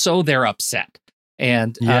people. And so they're upset.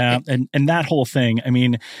 And and that whole thing, I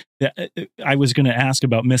mean, I was going to ask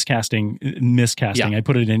about miscasting. Yeah. I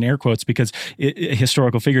put it in air quotes because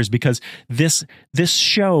historical figures, because this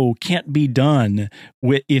show can't be done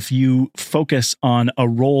if you focus on a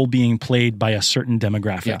role being played by a certain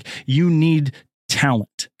demographic. Yeah. You need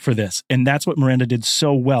talent for this, and that's what Miranda did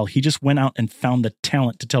so well. He just went out and found the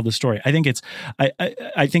talent to tell the story. I think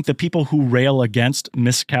I think the people who rail against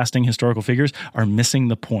miscasting historical figures are missing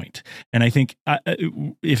the point. And I think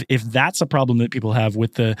if that's a problem that people have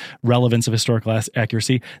with the relevance of historical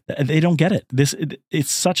accuracy, they don't get it.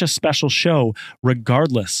 It's such a special show,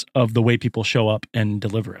 regardless of the way people show up and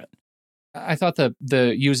deliver it. I thought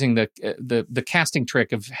the using the casting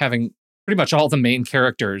trick of having pretty much all the main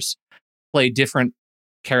characters play different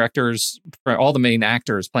characters, for all the main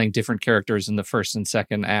actors playing different characters in the first and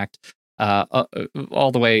second act,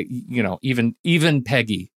 all the way, even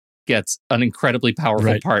Peggy gets an incredibly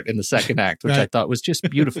powerful part in the second act, which I thought was just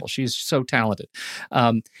beautiful. She's so talented.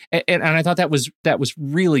 And I thought that was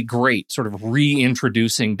really great, sort of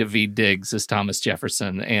reintroducing Daveed Diggs as Thomas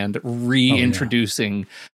Jefferson and reintroducing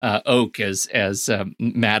Oak as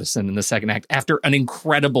Madison in the second act after an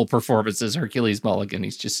incredible performance as Hercules Mulligan.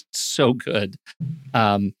 He's just so good.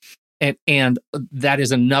 And that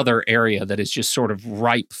is another area that is just sort of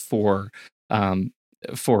ripe for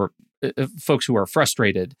folks who are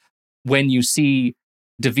frustrated when you see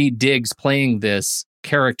Daveed Diggs playing this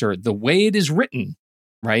character the way it is written,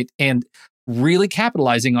 right? And really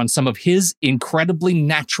capitalizing on some of his incredibly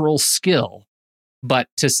natural skill, but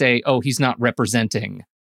to say, oh, he's not representing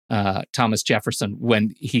Thomas Jefferson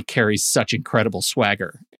when he carries such incredible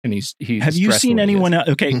swagger. And he's have you seen anyone else?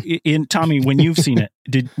 Okay, in Tommy, when you've seen it,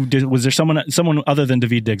 was there someone other than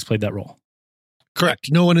Daveed Diggs played that role?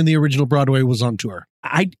 Correct. No one in the original Broadway was on tour.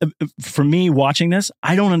 For me, watching this,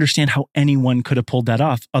 I don't understand how anyone could have pulled that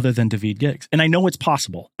off other than Daveed Diggs. And I know it's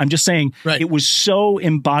possible. I'm just saying it was so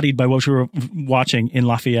embodied by what we were watching in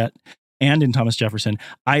Lafayette and in Thomas Jefferson.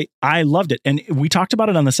 I loved it. And we talked about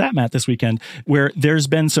it on the Sat Mat this weekend, where there's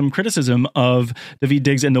been some criticism of Daveed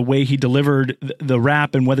Diggs and the way he delivered the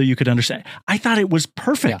rap and whether you could understand. I thought it was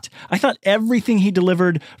perfect. Yeah. I thought everything he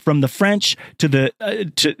delivered, from the French to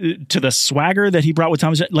the swagger that he brought with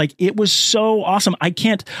Thomas, like, it was so awesome.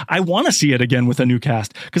 I want to see it again with a new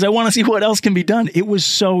cast because I want to see what else can be done. It was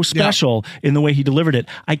so special in the way he delivered it.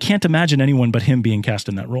 I can't imagine anyone but him being cast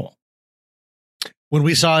in that role. When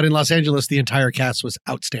we saw it in Los Angeles, the entire cast was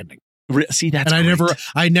outstanding. See, that's and great.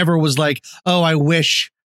 I never was like, oh, I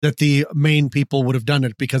wish that the main people would have done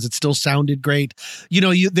it, because it still sounded great.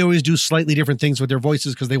 They always do slightly different things with their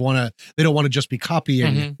voices because they don't want to just be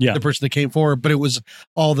copying the person that came forward. But it was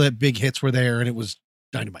all the big hits were there, and it was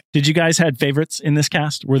dynamite. Did you guys had favorites in this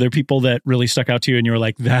cast? Were there people that really stuck out to you and you were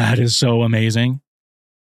like, that is so amazing?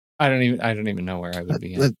 I don't even know where I would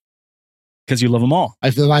be at. Because you love them all. I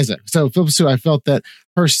feel Liza. So Philip Sue, I felt that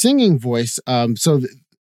her singing voice,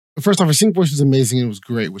 first off, her singing voice was amazing and it was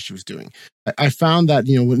great what she was doing. I found that,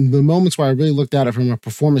 when the moments where I really looked at it from a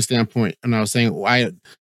performance standpoint, and I was saying, I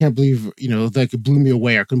can't believe, like, it blew me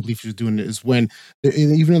away, I couldn't believe she was doing it, is when,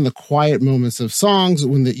 even in the quiet moments of songs,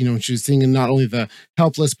 when she was singing not only the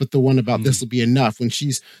Helpless, but the one about This'll Be Enough, when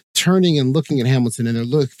she's turning and looking at Hamilton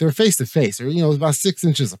and they're face to face, or, about 6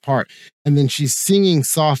 inches apart. And then she's singing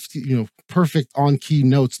soft, perfect on key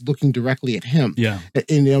notes, looking directly at him. Yeah.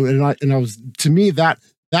 And I was, to me, that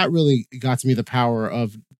really got to me, the power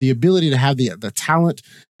of the ability to have the talent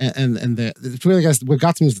and really, guys, what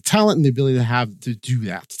got to me was the talent and the ability to do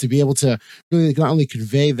that, to be able to really not only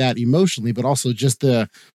convey that emotionally, but also just the,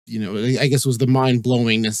 I guess it was the mind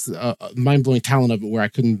blowing talent of it, where I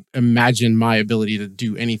couldn't imagine my ability to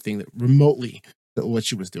do anything that remotely what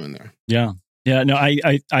she was doing there. Yeah. Yeah, no,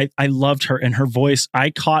 I loved her and her voice.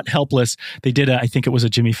 I caught Helpless. They did I think it was a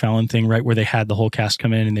Jimmy Fallon thing, right, where they had the whole cast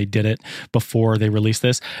come in and they did it before they released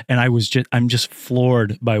this. And I'm just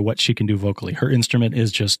floored by what she can do vocally. Her instrument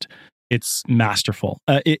is it's masterful.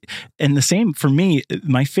 And the same for me.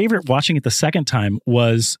 My favorite watching it the second time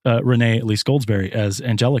was Renee Elise Goldsberry as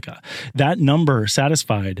Angelica. That number,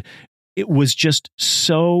 Satisfied, it was just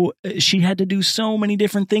so, she had to do so many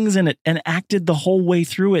different things in it and acted the whole way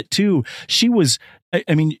through it too. She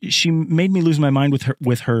made me lose my mind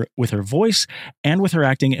with her voice and with her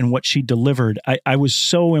acting and what she delivered. I was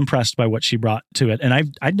so impressed by what she brought to it.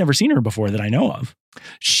 And I'd never seen her before that I know of.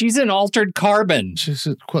 She's an Altered Carbon.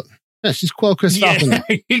 Yeah, she's Quill Chris Falcon.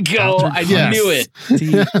 There you go. I Yes. knew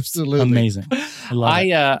it. Absolutely. Amazing. I love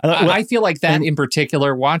it. I feel like that in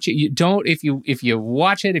particular. Watch it. You don't if you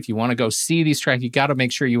watch it. If you want to go see these tracks, you got to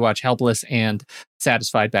make sure you watch Helpless and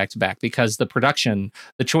Satisfied back to back, because the production,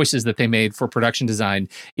 the choices that they made for production design,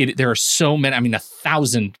 there are so many. I mean,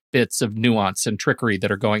 1,000 bits of nuance and trickery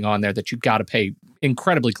that are going on there that you got to pay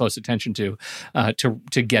incredibly close attention to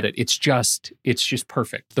get it. It's just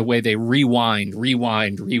perfect. The way they rewind,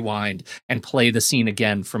 and play the scene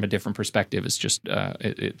again from a different perspective is just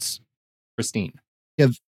it's pristine. Yeah.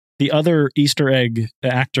 The other Easter egg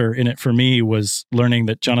actor in it for me was learning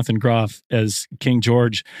that Jonathan Groff as King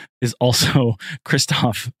George is also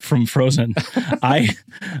Kristoff from Frozen. I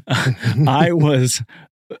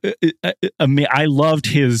loved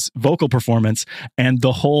his vocal performance and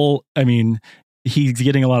the whole, I mean, he's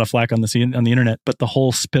getting a lot of flack on the internet, but the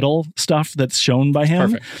whole spittle stuff that's shown by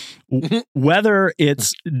him, whether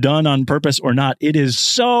it's done on purpose or not, it is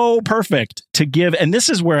so perfect to give. And this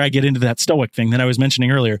is where I get into that stoic thing that I was mentioning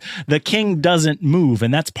earlier. The king doesn't move,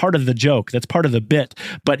 and that's part of the joke. That's part of the bit,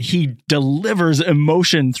 but he delivers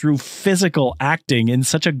emotion through physical acting in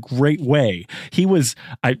such a great way.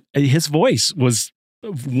 His voice was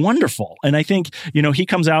wonderful. And I think, he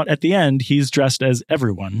comes out at the end, he's dressed as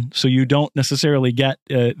everyone. So you don't necessarily get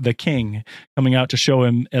the king coming out to show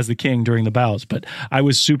him as the king during the bows. But I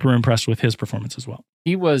was super impressed with his performance as well.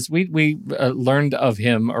 He was, we learned of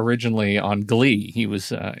him originally on Glee.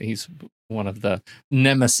 He's one of the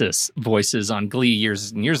nemesis voices on Glee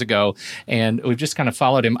years and years ago, and we've just kind of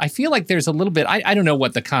followed him. I feel like there's a little bit, I don't know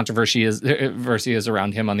what the controversy is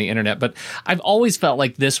around him on the internet, but I've always felt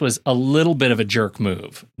like this was a little bit of a jerk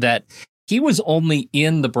move, that he was only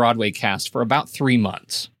in the Broadway cast for about 3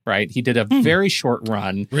 months, right? He did a very short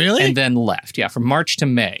run. Really? And then left. Yeah, from March to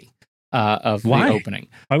May. Of Why? the opening.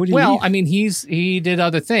 Why would he Well, leave? I mean, he did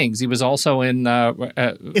other things. He was also in...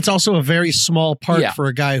 it's also a very small part for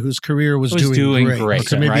a guy whose career was doing great.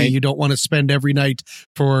 So maybe right? you don't want to spend every night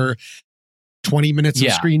for 20 minutes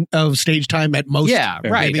of stage time at most. Yeah,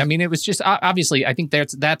 right. Maybe. I mean, it was just, obviously, I think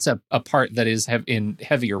that's a part that is in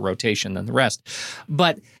heavier rotation than the rest.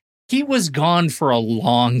 But he was gone for a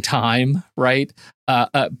long time, right?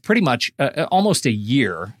 Pretty much almost a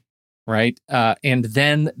year. Right. And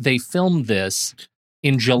then they filmed this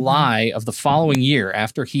in July of the following year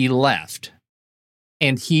after he left.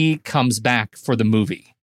 And he comes back for the movie.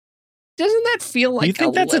 Doesn't that feel like you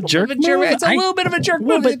think that's a jerk move? It's a little bit of a jerk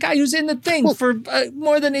move. The guy who's in the thing for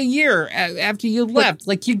more than a year after you left.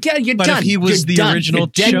 Like, you're done. If he was the original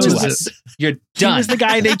chose, you're done. He was the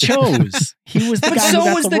guy they chose. He was the but guy so who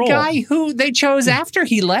got was the role. guy who they chose after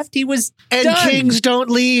he left. He was and done. Kings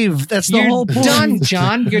don't leave. That's the you're whole point. Done,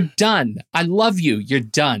 John. You're done. I love you. You're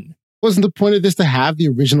done. Wasn't the point of this to have the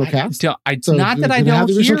original cast? It's not that I don't have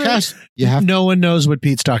the original hear cast. You have no one knows what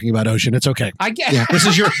Pete's talking about, Ocean. It's okay. I get. Yeah. This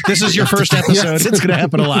is your first episode. It's going to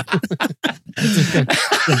happen a lot.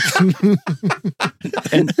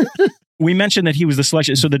 And we mentioned that he was the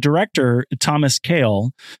selection. So the director, Thomas Kail,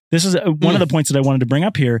 this is one of the points that I wanted to bring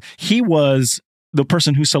up here. He was the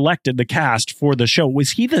person who selected the cast for the show.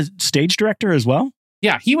 Was he the stage director as well?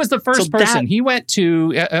 Yeah, he was the first person. He went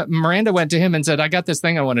to Miranda went to him and said, "I got this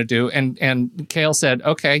thing I want to do," and Kail said,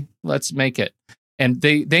 "Okay, let's make it." And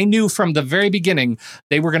they knew from the very beginning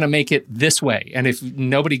they were going to make it this way. And if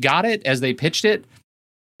nobody got it as they pitched it,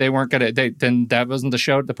 they weren't going to. Then that wasn't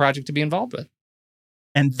the project to be involved with.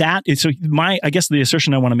 And that is, so I guess the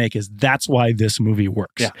assertion I want to make is that's why this movie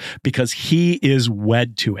works. Yeah. Because he is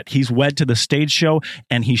wed to it. He's wed to the stage show,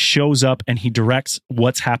 and he shows up and he directs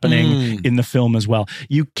what's happening in the film as well.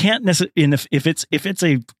 You can't necessarily, if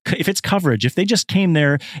it's coverage, if they just came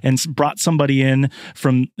there and brought somebody in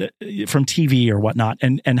from TV or whatnot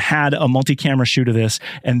and had a multi-camera shoot of this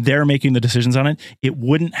and they're making the decisions on it, it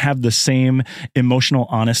wouldn't have the same emotional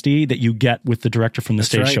honesty that you get with the director from the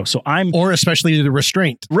stage show. So or especially the restraint.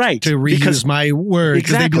 Right. To reuse my word.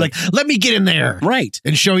 Because they'd be like, let me get in there. Right.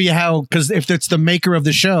 And show you how, because if it's the maker of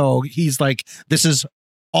the show, he's like, this is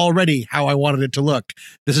already how I wanted it to look.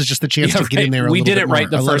 This is just the chance to get in there a We little did bit it right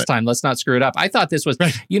more. the first time. Let's not screw it up. I thought this was,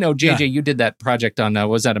 JJ, you did that project on,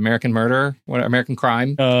 was that American Murder? American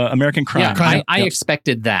Crime? American Crime. Yeah, I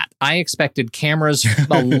expected that. I expected cameras,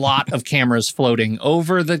 a lot of cameras floating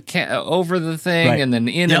over the thing and then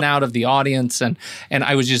in and out of the audience. And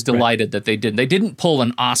I was just delighted that they didn't. They didn't pull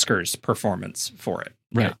an Oscars performance for it.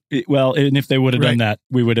 Right. Well, and if they would have done that,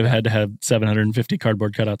 we would have had to have 750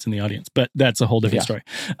 cardboard cutouts in the audience. But that's a whole different story.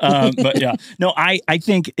 But yeah, no, I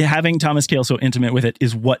think having Thomas Kail so intimate with it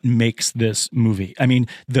is what makes this movie. I mean,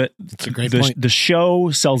 that's a great point. The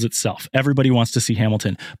show sells itself. Everybody wants to see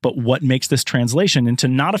Hamilton. But what makes this translation into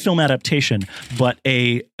not a film adaptation, but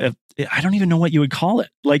I don't even know what you would call it.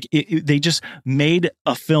 Like they just made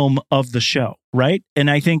a film of the show, right? And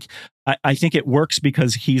I think it works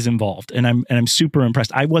because he's involved, and I'm super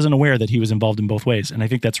impressed. I wasn't aware that he was involved in both ways, and I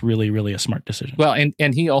think that's really, really a smart decision. Well,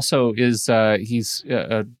 and he also is he's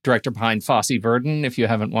a director behind Fosse Verdon. If you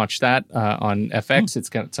haven't watched that on FX, it's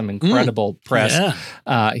got some incredible press.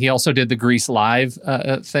 Yeah. He also did the Grease Live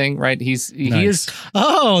thing, right? He is.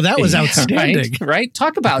 Oh, that was outstanding! Right?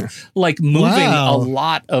 Talk about like moving a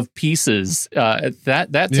lot of pieces.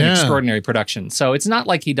 That's an extraordinary production. So it's not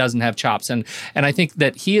like he doesn't have chops, and I think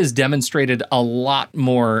that he has demonstrated a lot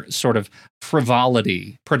more sort of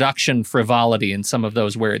production frivolity in some of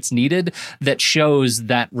those where it's needed, that shows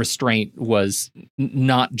that restraint was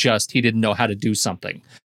not just he didn't know how to do something.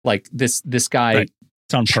 Like this guy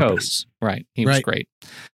It's on chose. purpose. Right. He was great.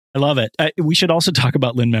 I love it. We should also talk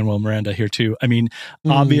about Lin-Manuel Miranda here too. I mean,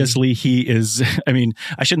 obviously he is, I mean,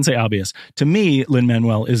 I shouldn't say obvious. To me,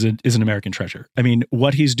 Lin-Manuel is an American treasure. I mean,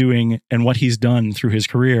 what he's doing and what he's done through his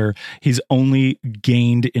career, he's only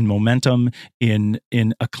gained in momentum, in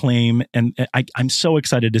acclaim. And I'm so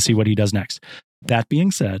excited to see what he does next. That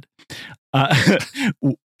being said,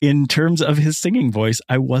 in terms of his singing voice,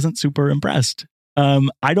 I wasn't super impressed.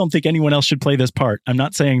 I don't think anyone else should play this part. I'm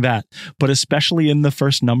not saying that, but especially in the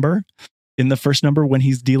first number when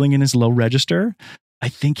he's dealing in his low register, I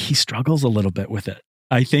think he struggles a little bit with it.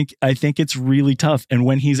 I think it's really tough. And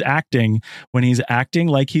when he's acting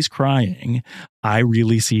like he's crying, I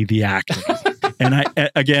really see the acting. And I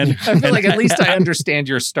feel like at least I understand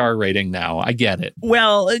your star rating now. I get it.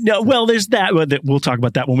 Well, there's that. We'll talk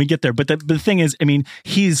about that when we get there. But the thing is, I mean,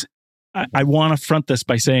 I want to front this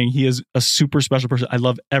by saying he is a super special person. I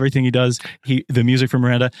love everything he does. The music from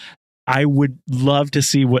Miranda. I would love to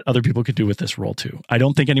see what other people could do with this role too. I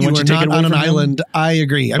don't think anyone should take it away on from an him. island. I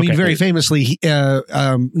agree. I mean, very famously,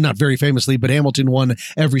 not very famously, but Hamilton won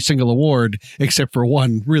every single award except for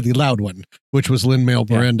one really loud one, which was Lin-Manuel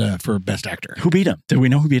Miranda for Best Actor. Who beat him? Do we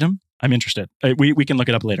know who beat him? I'm interested. We can look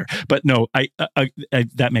it up later. But no, I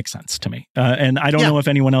that makes sense to me. And I don't know if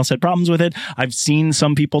anyone else had problems with it. I've seen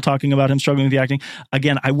some people talking about him struggling with the acting.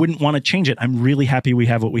 Again, I wouldn't want to change it. I'm really happy we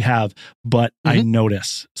have what we have, but I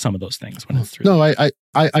notice some of those things when it's through. No, I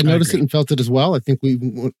noticed it and felt it as well. I think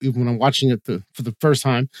when I'm watching it for the first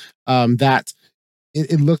time, that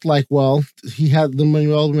it looked like, well, he had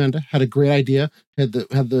Lin-Manuel Miranda had a great idea, had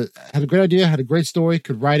a great story,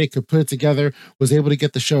 could write it, could put it together, was able to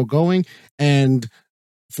get the show going, and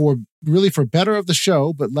for better of the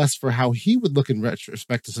show, but less for how he would look in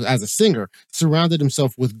retrospect as a singer, surrounded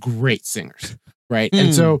himself with great singers, right?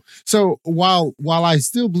 And so while I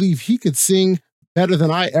still believe he could sing better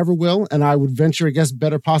than I ever will, and I would venture a guess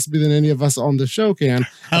better possibly than any of us on the show can.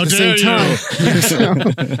 How dare you?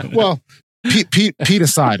 Well, Pete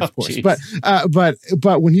aside, of course, but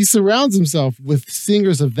when he surrounds himself with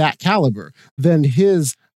singers of that caliber, then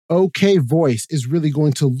his okay voice is really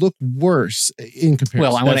going to look worse in comparison.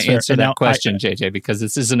 Well, I want to answer that question, JJ, because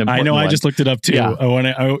this is an important one. I know. I just looked it up too.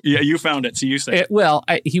 Yeah. You found it, so you say.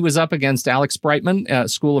 He was up against Alex Brightman,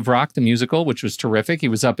 School of Rock, the musical, which was terrific. He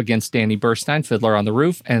was up against Danny Burstein, Fiddler on the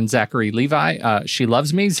Roof, and Zachary Levi, She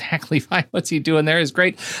Loves Me. Zach Levi, what's he doing there is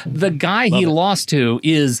great. The guy he lost to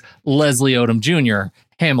is Leslie Odom Jr.,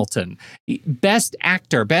 Hamilton. Best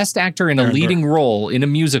actor in a leading role in a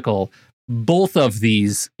musical. Both of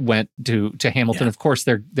these went to Hamilton. Of course,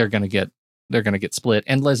 they're going to get split.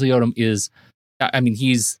 And Leslie Odom is, I mean,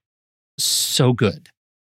 he's so good.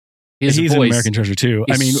 He's an American treasure too.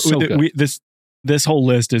 I mean, this whole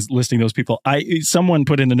list is listing those people. Someone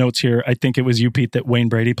put in the notes here, I think it was you, Pete, that Wayne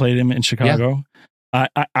Brady played him in Chicago. Yeah.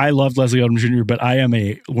 I love Leslie Odom Jr., but I am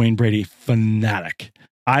a Wayne Brady fanatic.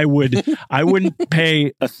 I wouldn't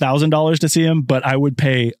pay $1,000 to see him, but I would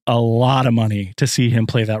pay a lot of money to see him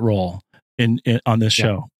play that role on this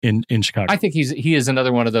show in Chicago. I think he is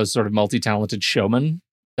another one of those sort of multi-talented showmen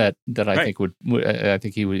that I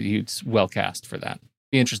think he's well cast for that.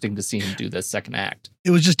 Be interesting to see him do the second act.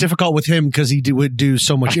 It was just difficult with him because he would do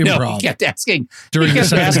so much improv. He kept asking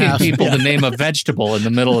half. people the name of vegetable in the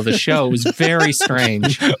middle of the show. It was very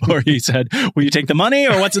strange. Or he said, "Will you take the money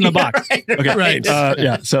or what's in the box?" Right.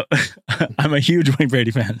 So I'm a huge Wayne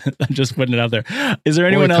Brady fan. I'm just putting it out there. Is there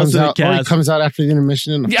anyone else in the cast? Or he comes out after the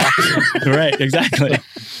intermission. Right. Exactly.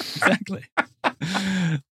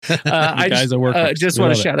 I guys are workhorse. just We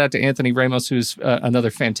want to love it. shout out to Anthony Ramos, who's another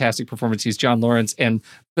fantastic performance. He's John Lawrence and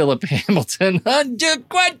Philip Hamilton.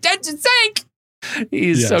 Sake.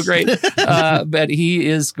 He's so great. But he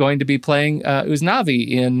is going to be playing Usnavi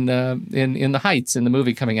in The Heights in the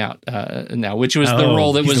movie coming out now, which was the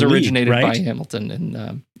role that he's was the lead, originated by right?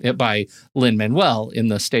 Hamilton and by Lin-Manuel in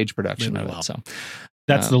the stage production of it. So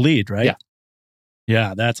That's the lead, right? Yeah.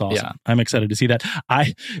 Yeah, that's awesome. Yeah. I'm excited to see that.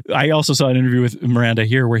 I also saw an interview with Miranda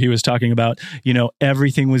here where he was talking about,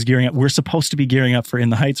 everything was gearing up. We're supposed to be gearing up for In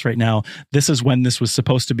the Heights right now. This is when this was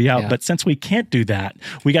supposed to be out. Yeah. But since we can't do that,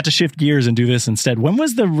 we got to shift gears and do this instead. When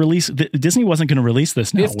was the release? Disney wasn't going to release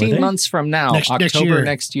this now, 15 months from now, October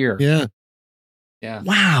next year. Yeah. Yeah.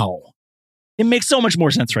 Wow. It makes so much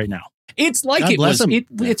more sense right now. It's like God it bless was. him.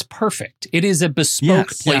 It's perfect. It is a bespoke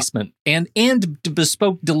Yes. placement and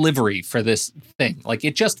bespoke delivery for this thing. Like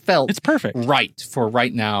it just felt It's perfect. right for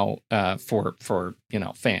right now for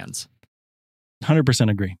fans.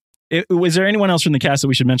 100% agree. Was there anyone else from the cast that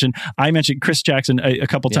we should mention? I mentioned Chris Jackson a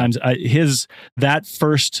couple times. The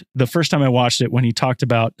first time I watched it, when he talked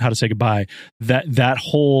about how to say goodbye, that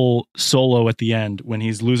whole solo at the end when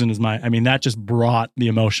he's losing his mind. I mean, that just brought the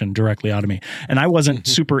emotion directly out of me. And I wasn't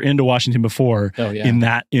super into Washington before in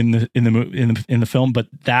the film, but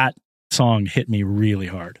that song hit me really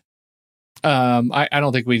hard. I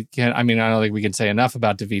don't think we can. I mean, I don't think we can say enough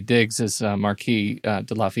about Daveed Diggs as Marquis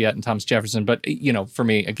de Lafayette and Thomas Jefferson. But for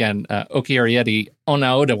me, again, Oki Arrietty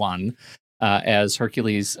Onaodawan as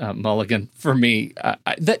Hercules Mulligan. For me,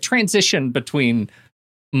 that transition between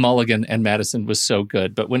Mulligan and Madison was so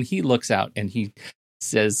good. But when he looks out and he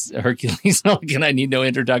says, Hercules Mulligan, I need no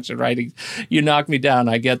introduction, right? You knock me down,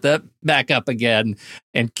 I get that back up again,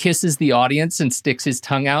 and kisses the audience and sticks his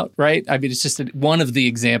tongue out, right? I mean, it's just one of the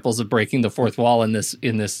examples of breaking the fourth wall in this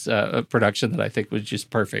production that I think was just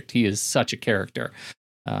perfect. He is such a character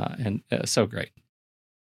and so great.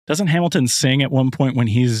 Doesn't Hamilton sing at one point when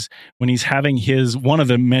he's having his one of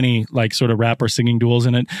the many like sort of rapper singing duels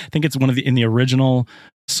in it? I think it's in the original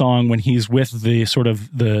song when he's with the sort of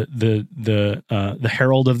the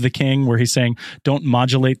herald of the king, where he's saying, "Don't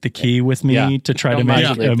modulate the key with me to try to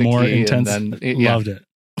make it more intense." Loved it.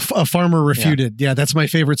 A Farmer Refuted. Yeah, that's my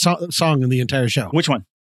favorite song in the entire show. Which one?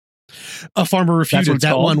 A Farmer Refuted.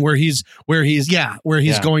 That called? one where he's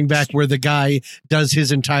going back where the guy does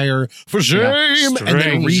his entire for shame and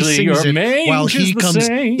then re-sings it while he comes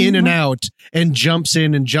in and out and jumps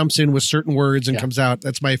in with certain words and comes out.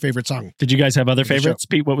 That's my favorite song. Did you guys have other favorites?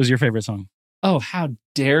 Pete, what was your favorite song? Oh, how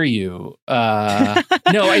dare you? No,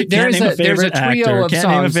 there's a trio of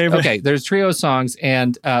songs. Okay, there's a trio of songs,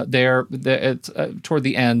 and it's toward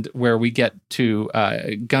the end where we get to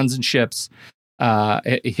Guns and Ships.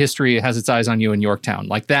 History has its eyes on you in Yorktown.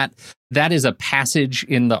 Like that is a passage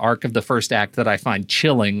in the arc of the first act that I find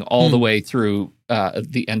chilling all the way through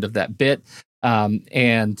the end of that bit.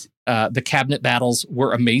 And the cabinet battles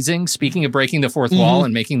were amazing. Speaking of breaking the fourth wall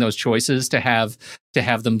and making those choices to have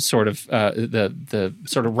them sort of the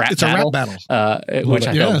sort of rap battle, which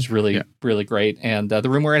I thought was really really great. And the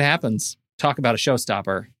room where it happens. Talk about a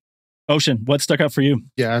showstopper. Ocean, what stuck out for you?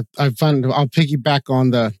 Yeah, I'll piggyback on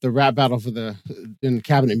the rap battle in the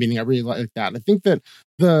cabinet meeting. I really like that. I think that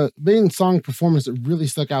the main song performance that really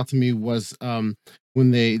stuck out to me was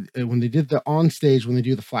when they did the on stage, when they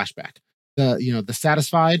do the flashback, the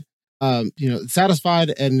Satisfied,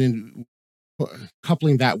 Satisfied, and then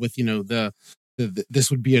coupling that with the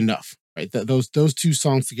This Would Be Enough. Right, those two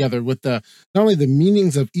songs together with not only the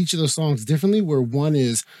meanings of each of those songs differently, where one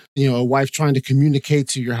is a wife trying to communicate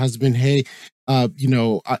to your husband, hey, I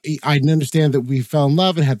understand that we fell in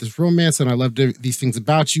love and had this romance, and I loved these things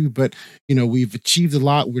about you, but we've achieved a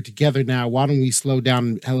lot. We're together now. Why don't we slow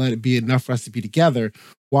down and let it be enough for us to be together?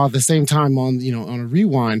 While at the same time, on a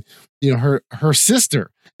rewind, her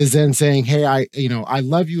sister is then saying, hey, I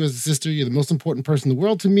love you as a sister. You're the most important person in the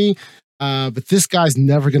world to me. But this guy's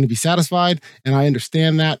never going to be satisfied, and I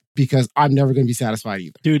understand that because I'm never going to be satisfied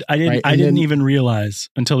either. Dude, I didn't even realize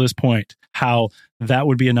until this point how that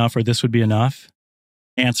would be enough or this would be enough.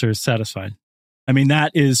 Answer is satisfied. I mean,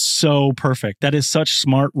 that is so perfect. That is such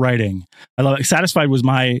smart writing. I love it. Satisfied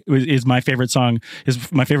is my favorite song,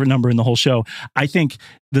 is my favorite number in the whole show. I think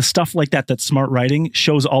the stuff like that's smart writing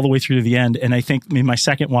shows all the way through to the end. And I think in my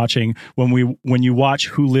second watching, when you watch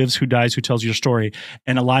Who Lives, Who Dies, Who Tells Your Story,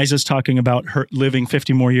 and Eliza's talking about her living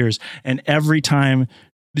 50 more years, and every time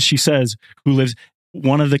she says who lives,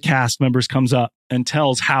 one of the cast members comes up and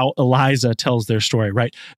tells how Eliza tells their story,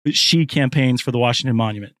 right? She campaigns for the Washington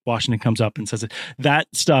Monument. Washington comes up and says it. That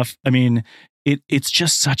stuff, I mean, it's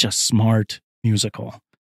just such a smart musical.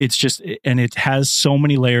 it's just, and it has so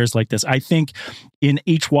many layers like this. I think in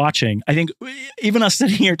each watching, I think even us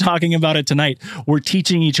sitting here talking about it tonight, we're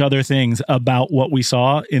teaching each other things about what we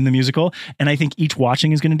saw in the musical. And I think each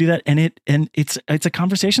watching is going to do that. And it's a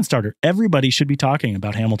conversation starter. Everybody should be talking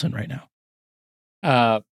about Hamilton right now.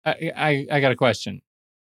 I got a question.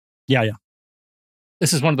 Yeah.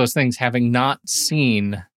 This is one of those things, having not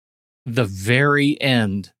seen the very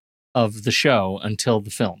end of the show until the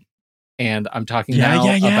film. And I'm talking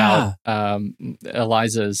about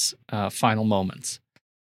Eliza's final moments.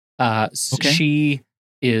 She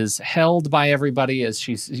is held by everybody as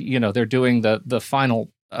she's, they're doing the final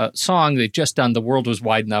song. They've just done The World Was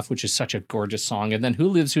Wide Enough, which is such a gorgeous song. And then Who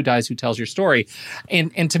Lives, Who Dies, Who Tells Your Story.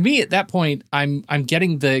 And to me, at that point, I'm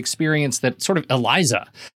getting the experience that sort of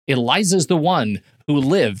Eliza's the one who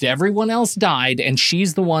lived. Everyone else died, and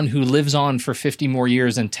she's the one who lives on for 50 more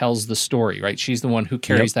years and tells the story, right? She's the one who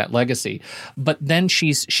carries that legacy. But then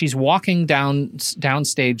she's walking down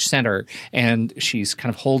stage center, and she's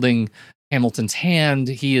kind of holding Hamilton's hand.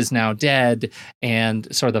 He is now dead,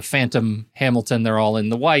 and sort of the phantom Hamilton, they're all in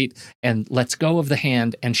the white, and lets go of the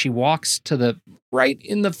hand, and she walks to the right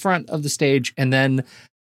in the front of the stage, and then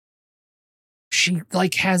she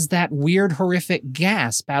has that weird, horrific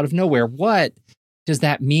gasp out of nowhere. What does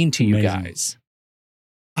that mean to you guys?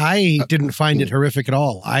 I didn't find it horrific at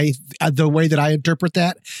all. The way that I interpret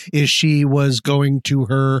that is she was going to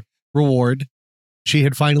her reward. She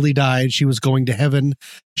had finally died. She was going to heaven.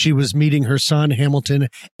 She was meeting her son, Hamilton,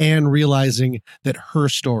 and realizing that her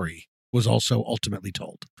story was also ultimately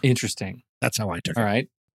told. Interesting. That's how I took it. All right.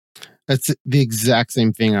 That's the exact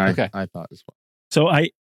same thing I thought as well. So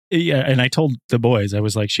and I told the boys, I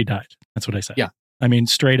was like, she died. That's what I said. Yeah. I mean,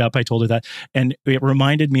 straight up, I told her that. And it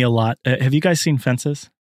reminded me a lot. Have you guys seen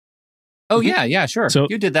Fences? Oh, yeah, sure. So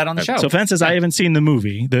you did that on the show. So Fences, I haven't seen the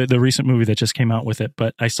movie, the recent movie that just came out with it,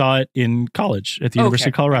 but I saw it in college at the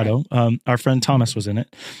University of Colorado. Right. Our friend Thomas was in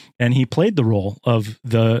it, and he played the role of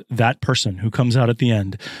that person who comes out at the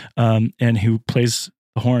end, and who plays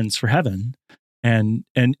the horns for heaven, and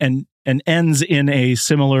ends in a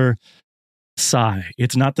similar sigh.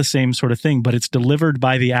 It's not the same sort of thing, but it's delivered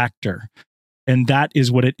by the actor. And that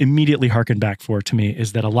is what it immediately harkened back for to me,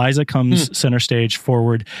 is that Eliza comes center stage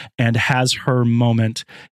forward and has her moment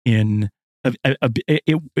in it's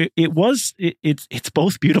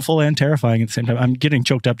both beautiful and terrifying at the same time. I'm getting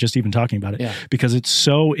choked up just even talking about it because it's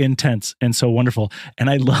so intense and so wonderful. And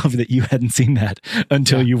I love that you hadn't seen that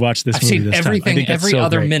until you watched this movie this time. I've seen everything every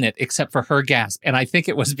other minute except for her gasp. And I think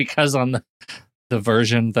it was because on the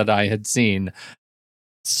version that I had seen,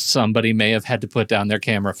 somebody may have had to put down their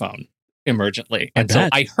camera phone emergently. And so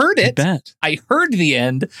I heard it. I heard the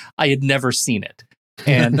end. I had never seen it.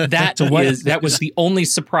 And that that was the only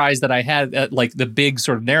surprise that I had, like the big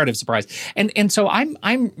sort of narrative surprise. And so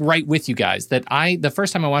I'm right with you guys that the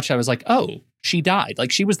first time I watched it, I was like, oh, she died.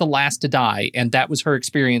 Like she was the last to die. And that was her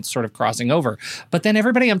experience sort of crossing over. But then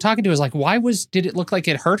everybody I'm talking to is like, did it look like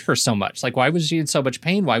it hurt her so much? Like, why was she in so much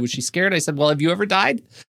pain? Why was she scared? I said, well, have you ever died?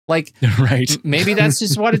 Like, maybe that's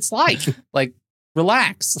just what it's like. Like,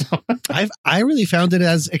 relax. I really found it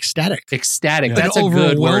as ecstatic. Ecstatic. Yeah. That's an a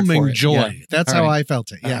good word for overwhelming it. joy. Yeah. That's how I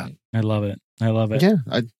felt it. Yeah. I love it. I love it. Yeah,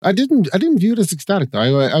 I didn't view it as ecstatic though.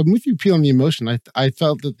 I'm with you, Peel, on the emotion. I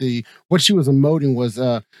felt that what she was emoting was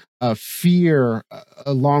a fear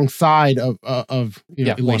alongside of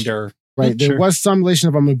elation. Wonder. Right. There was some elation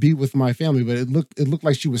of I'm gonna be with my family, but it looked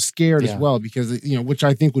like she was scared as well because which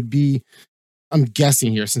I think would be. I'm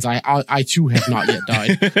guessing here, since I too have not yet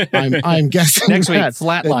died. I'm guessing next week,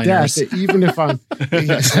 Flatliners. That even if I'm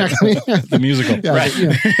exactly the musical, right?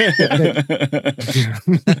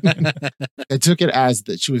 I took it as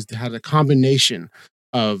that she had a combination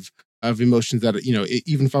of emotions that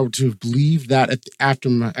even if I were to believe that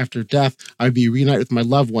after death I'd be reunited with my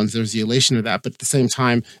loved ones, there's the elation of that, but at the same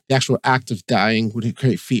time the actual act of dying would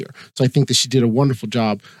create fear. So I think that she did a wonderful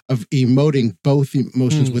job of emoting both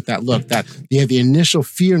emotions with that look, that you have the initial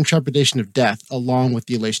fear and trepidation of death along with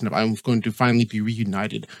the elation of I'm going to finally be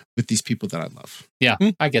reunited with these people that I love. Yeah,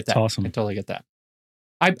 I get that. Awesome. I totally get that.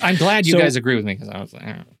 I'm glad you guys agree with me because I was like,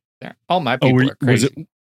 all my people are crazy.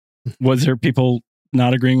 Was there people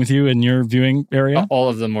not agreeing with you in your viewing area? All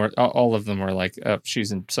of them were like, she's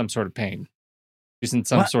in some sort of pain. She's in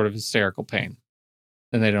some sort of hysterical pain.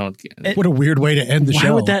 And they don't. What a weird way to end the show.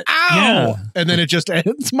 Why would that? Ow! Yeah. And then it just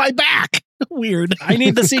ends my back. Weird. I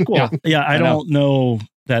need the sequel. I don't know.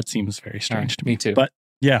 That seems very strange to me. Me too. But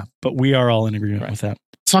we are all in agreement with that.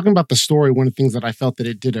 Talking about the story, one of the things that I felt that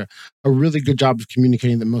it did a really good job of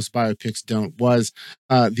communicating that most biopics don't was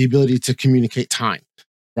the ability to communicate time.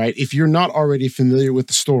 right? If you're not already familiar with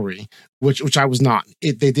the story, which I was not,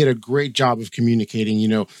 they did a great job of communicating.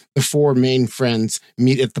 The four main friends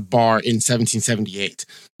meet at the bar in 1778.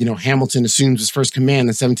 Hamilton assumes his first command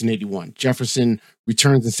in 1781. Jefferson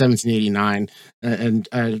returns in 1789 and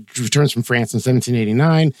returns from France in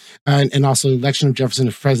 1789, and also election of Jefferson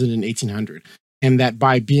as president in 1800. And that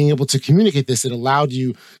by being able to communicate this, it allowed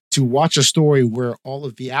you to watch a story where all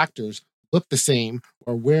of the actors look the same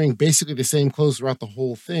or wearing basically the same clothes throughout the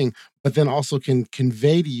whole thing, but then also can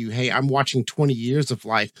convey to you, hey, I'm watching 20 years of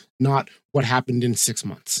life, not what happened in 6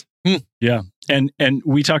 months. Yeah. And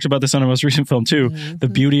we talked about this on our most recent film too. Mm-hmm. The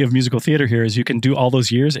beauty of musical theater here is you can do all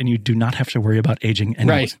those years and you do not have to worry about aging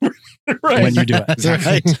anyway. Right. When you do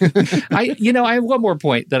it. I have one more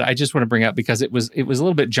point that I just want to bring up because it was a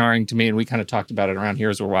little bit jarring to me, and we kind of talked about it around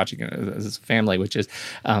here as we're watching it as a family, which is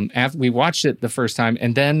after we watched it the first time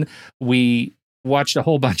and then we watched a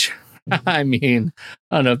whole bunch, an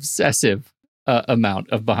obsessive amount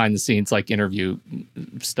of behind the scenes like interview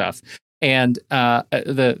stuff. And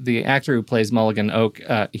the actor who plays Mulligan Oak,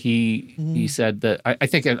 he said that I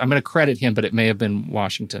think I'm going to credit him, but it may have been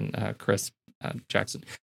Washington, Chris Jackson.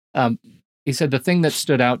 He said the thing that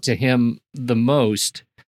stood out to him the most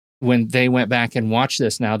when they went back and watched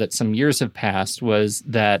this now that some years have passed was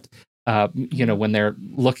that when they're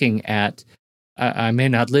looking at I may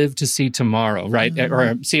not live to see tomorrow, right?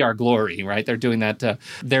 Or see our glory, right? They're doing that.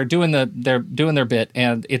 They're doing their bit,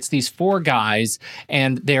 and it's these four guys,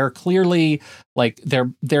 and they're clearly like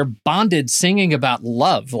they're bonded, singing about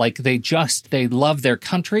love. Like they love their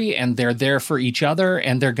country, and they're there for each other,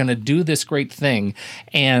 and they're going to do this great thing.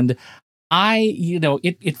 And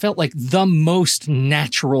it felt like the most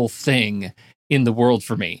natural thing in the world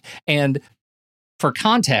for me. And for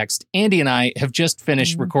context, Andy and I have just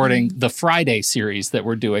finished recording the Friday series that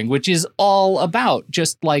we're doing, which is all about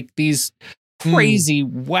just like these crazy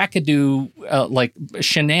wackadoo like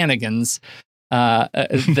shenanigans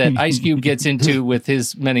that Ice Cube gets into with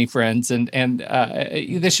his many friends. And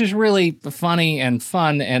this is really funny and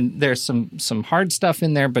fun. And there's some hard stuff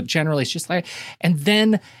in there, but generally it's just like, and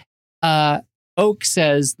then Oak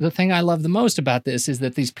says, the thing I love the most about this is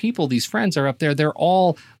that these people, these friends are up there, they're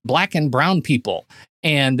all black and brown people.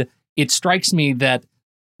 And it strikes me that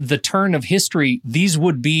the turn of history, these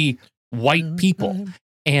would be white people.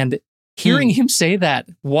 And hearing him say that,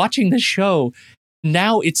 watching the show,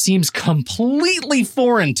 now it seems completely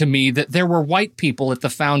foreign to me that there were white people at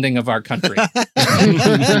the founding of our country.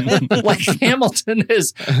 Like Hamilton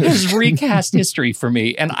has recast history for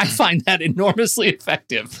me, and I find that enormously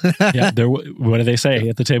effective. Yeah, what do they say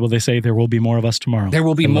at the table? They say there will be more of us tomorrow. There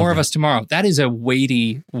will be more of us tomorrow. That is a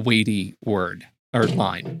weighty word or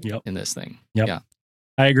line in this thing. Yep. Yeah,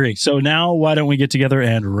 I agree. So now why don't we get together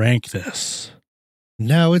and rank this?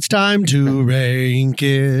 Now it's time to rank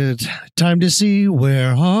it. Time to see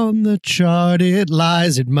where on the chart it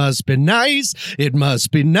lies. It must be nice. It must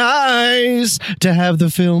be nice to have the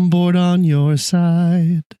film board on your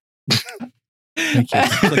side. Thank you.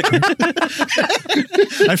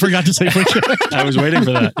 I forgot to say Flickchart. I was waiting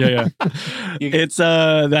for that. Yeah. It's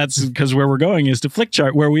that's because where we're going is to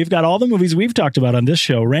Flickchart, where we've got all the movies we've talked about on this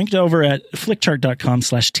show ranked over at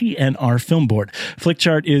flickchart.com/TNR Filmboard.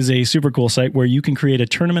 Flickchart is a super cool site where you can create a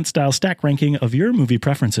tournament style stack ranking of your movie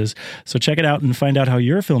preferences. So check it out and find out how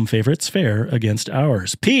your film favorites fare against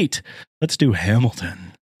ours. Pete, let's do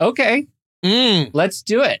Hamilton. Okay. Let's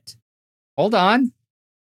do it. Hold on.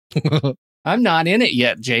 I'm not in it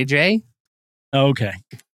yet, JJ. Okay.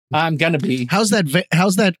 I'm going to be. How's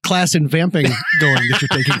that class in vamping going that you're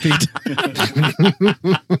taking, Pete?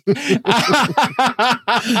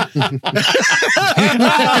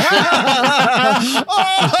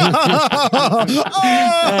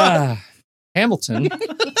 Hamilton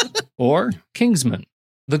or Kingsman,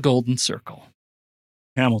 The Golden Circle.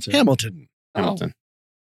 Hamilton. Oh,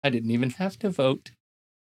 I didn't even have to vote.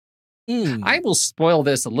 I will spoil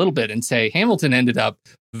this a little bit and say Hamilton ended up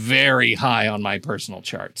very high on my personal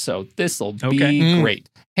chart. So this will be great.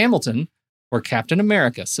 Hamilton or Captain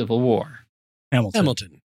America, Civil War?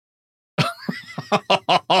 Hamilton.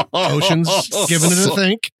 Ocean's giving it a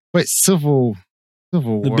think. Wait, Civil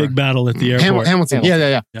War. The big battle at the airport. Hamilton.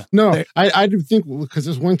 Yeah. No, I do think because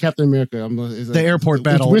there's one Captain America. The airport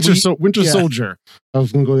battle. Winter Soldier. I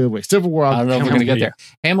was going to go the other way. Civil War. I don't know if we're going to get there.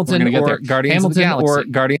 Hamilton or Guardians of the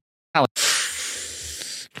Galaxy?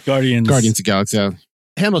 Guardians of the Galaxy. Yeah.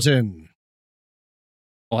 Hamilton.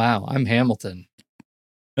 Wow, I'm Hamilton.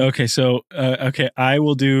 Okay, so I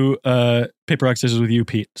will do paper, rock, scissors with you,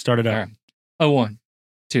 Pete. Start it out. Right. 1,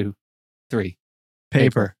 2, 3.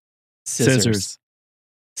 Paper, scissors.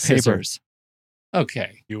 Paper.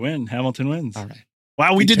 Okay. You win. Hamilton wins. All right.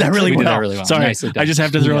 Wow, we did that really We well. did that really well. Sorry, Nicely done. I just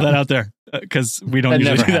have to throw Yeah. that out there because we don't That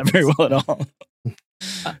usually never do that very well at all.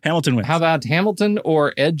 Hamilton wins. How about Hamilton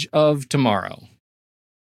or Edge of Tomorrow?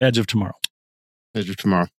 Edge of Tomorrow. Edge of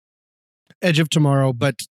Tomorrow. Edge of Tomorrow,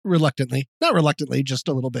 but reluctantly. Not reluctantly, just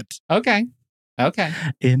a little bit. Okay. Okay.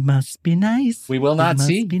 It must be nice. We will not It must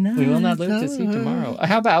see. be nice. We will not live to see tomorrow.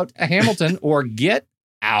 How about Hamilton or Get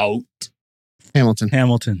Out? Hamilton.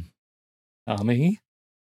 Hamilton. Tommy,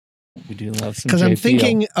 we do love some. Because I'm JPL.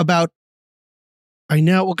 thinking about,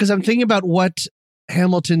 because I'm thinking about what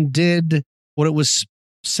Hamilton did, what it was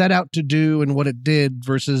set out to do, and what it did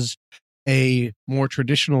versus a more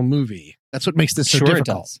traditional movie. That's what makes this so Sure it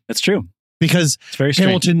difficult. does. That's true. Because It's very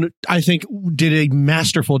strange. Hamilton, I think, did a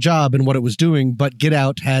masterful job in what it was doing, but Get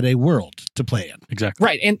Out had a world to play in. Exactly.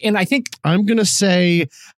 Right, and I think I'm going to say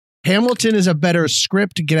Hamilton is a better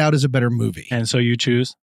script, Get Out is a better movie. And so you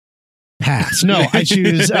choose. Pass. No, I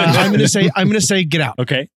choose. I'm going to say Get Out.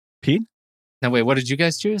 Okay. Pete? now. Wait, what did you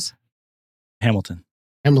guys choose? Hamilton.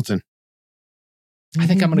 Hamilton. I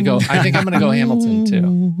think I'm gonna go. I think I'm gonna go Hamilton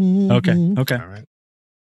too. Okay. Okay. All right.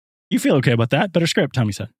 You feel okay about that? Better script,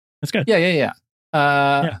 Tommy said. That's good. Yeah.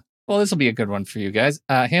 Yeah. Well, this will be a good one for you guys.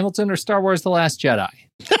 Hamilton or Star Wars: The Last Jedi?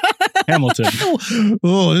 Hamilton.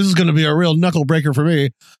 Oh, this is going to be a real knuckle breaker for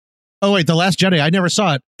me. Oh, wait, The Last Jedi. I never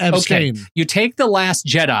saw it. Abstain. You take The Last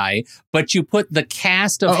Jedi, but you put the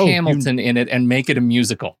cast of Oh, Hamilton in it and make it a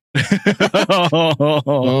musical. But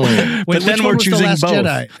Wait, which then one we're was choosing The Last both.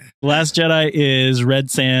 Jedi? Last Jedi is Red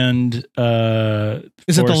Sand. Is it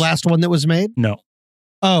the Force- last one that was made? No,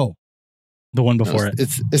 Oh, the one No, before it.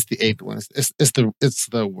 it's the eighth one. It's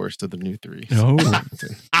the worst of the new three. No.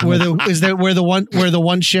 where the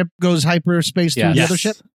one ship goes hyperspace through the Yes. other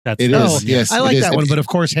ship? That's It the is. one. Yes, I it like is. that one, but of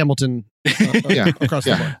course Hamilton. Yeah. across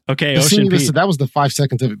the board. Okay, The Ocean scene you Pete. listed, that was the 5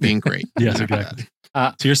 seconds of it being great. Yes, Remember exactly.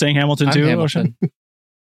 that. So you're saying Hamilton I'm too, Hamilton. Ocean?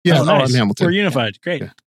 Yeah, Oh, nice. I'm Hamilton. We're unified. Great. Yeah.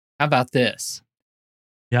 How about this?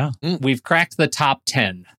 Yeah. We've cracked the top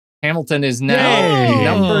 10. Hamilton is now Yay.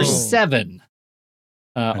 number Oh. 7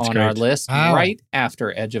 That's on great. our list, Wow. right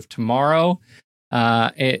after Edge of Tomorrow.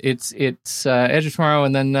 It's Edge of Tomorrow,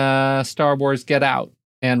 and then Star Wars: Get Out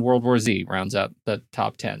and World War Z rounds out the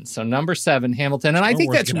top 10. So number 7, Hamilton, and I Star think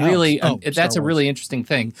Wars that's Get Out. really Oh, that's Star a Wars. really interesting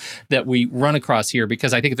thing that we run across here,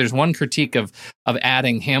 because I think if there's one critique of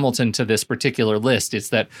adding Hamilton to this particular list, it's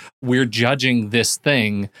that we're judging this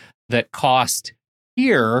thing that cost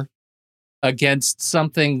here against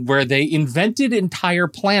something where they invented entire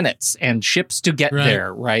planets and ships to get Right.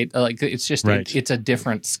 there, right? Like it's just Right. it's a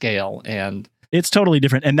different scale, and It's totally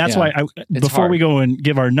different. And that's Yeah. why before hard. we go and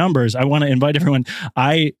give our numbers, I want to invite everyone.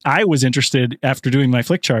 I was interested after doing my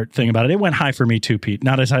flick chart thing about it. It went high for me too, Pete.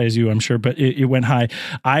 Not as high as you, I'm sure, but it went high.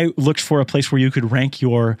 I looked for a place where you could rank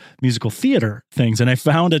your musical theater things. And I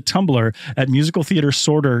found a Tumblr at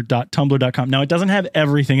musicaltheatersorter.tumblr.com. Now, it doesn't have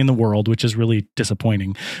everything in the world, which is really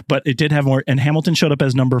disappointing, but it did have more. And Hamilton showed up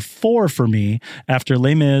as number 4 for me after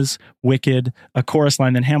Les Mis, Wicked, A Chorus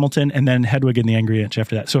Line, then Hamilton, and then Hedwig and the Angry Inch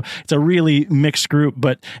after that. So it's a really mixed group,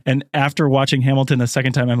 and after watching Hamilton the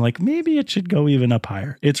second time, I'm like, maybe it should go even up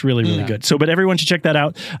higher. It's really, really good. So, but everyone should check that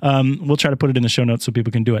out. We'll try to put it in the show notes so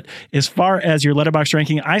people can do it. As far as your Letterboxd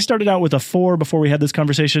ranking, I started out with a 4 before we had this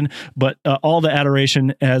conversation, but all the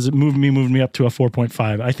adoration has moved me up to a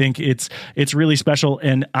 4.5. I think it's really special,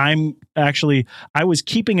 and I was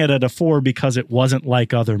keeping it at a 4 because it wasn't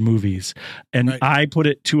like other movies, and Right. I put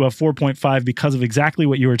it to a 4.5 because of exactly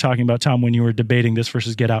what you were talking about, Tom, when you were debating this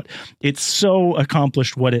versus Get Out. It's so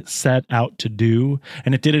accomplished what it set out to do,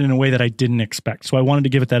 and it did it in a way that I didn't expect. So I wanted to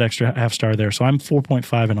give it that extra half star there. So I'm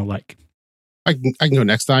 4.5 and a like. I can go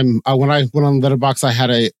next time. When I went on Letterboxd, I had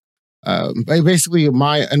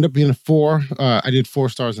my end up being a 4. I did 4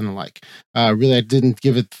 stars and a like. Really, I didn't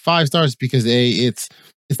give it 5 stars because it's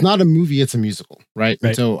not a movie, it's a musical, right? Right.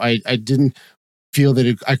 And so I didn't feel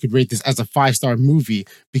that I could rate this as a 5-star movie,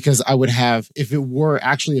 because I would have, if it were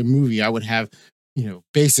actually a movie, I would have,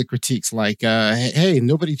 basic critiques like, hey,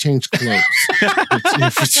 nobody changed clothes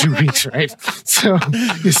for 2 weeks, right? So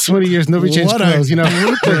it's 20 years, nobody changed What a clothes,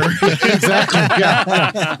 exactly,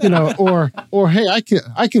 yeah. Or hey,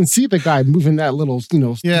 I can see the guy moving that little,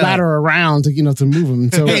 Yeah. ladder around to move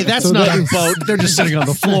him. So Hey, that's so not that- a boat. They're just sitting on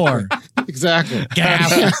the floor. Exactly.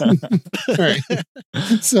 Gas. Right.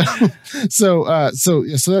 So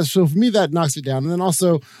for me that knocks it down. And then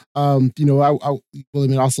also, I will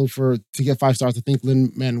admit also to get 5 stars, I think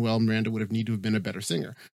Lin-Manuel Miranda would have needed to have been a better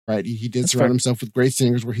singer. Right. He did surround himself with great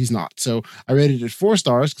singers where he's not. So I rated it 4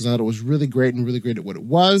 stars because I thought it was really great and really great at what it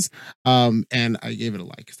was. And I gave it a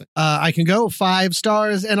like. I can go 5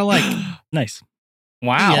 stars and a like. Nice.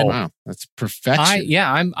 Wow. Wow, that's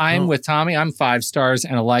perfection. I'm with Tommy. I'm 5 stars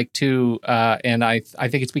and a like too. And I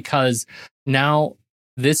think it's because now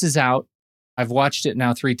this is out. I've watched it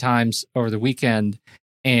now 3 times over the weekend,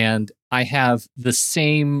 and I have the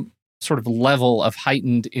same sort of level of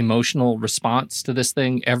heightened emotional response to this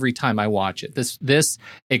thing every time I watch it. This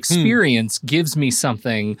experience gives me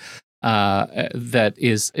something that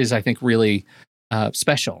is I think really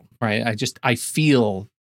special, right? I feel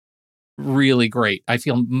really great. I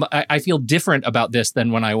feel different about this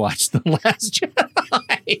than when I watched The Last Jedi.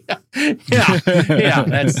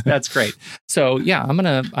 yeah, that's great. So yeah,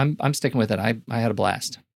 I'm sticking with it. I had a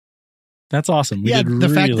blast. That's awesome. We did the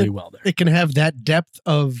really fact that well there. It can have that depth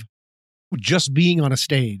of just being on a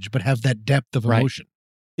stage, but have that depth of emotion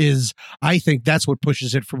is, I think that's what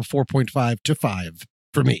pushes it from 4.5 to 5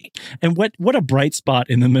 for me. And what a bright spot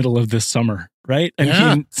in the middle of this summer, right? I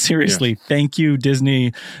mean, seriously, thank you,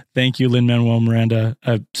 Disney. Thank you, Lin-Manuel Miranda.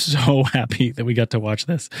 I'm so happy that we got to watch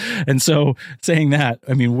this. And so saying that,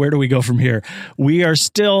 I mean, where do we go from here? We are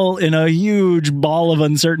still in a huge ball of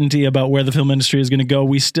uncertainty about where the film industry is going to go.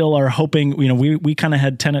 We still are hoping, we kind of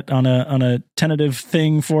had Tenet on a tentative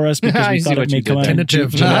thing for us because we thought it may come out in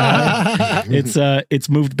July. It's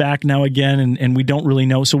moved back now again, and we don't really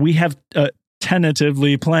know. So we have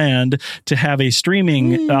tentatively planned to have a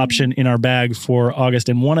streaming option in our bag for August,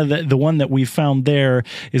 and one of the one that we found there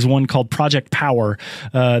is one called Project Power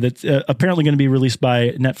that's apparently going to be released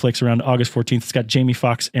by Netflix around August 14th. It's got Jamie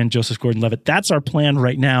Foxx and Joseph Gordon-Levitt. That's our plan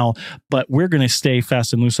right now, but we're going to stay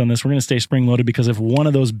fast and loose on this. We're going to stay spring loaded because if one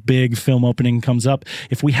of those big film opening comes up,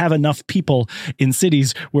 if we have enough people in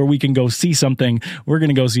cities where we can go see something, we're going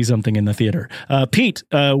to go see something in the theater. Pete,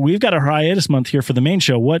 we've got a hiatus month here for the main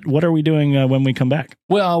show. What are we doing when we come back?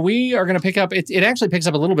 Well, we are going to pick up. It actually picks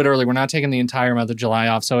up a little bit early. We're not taking the entire month of July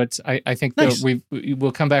off, so it's. I think nice.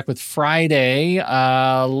 We'll come back with Friday,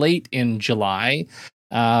 late in July.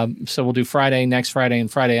 So we'll do Friday, next Friday,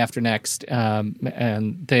 and Friday after next.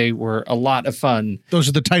 And they were a lot of fun. Those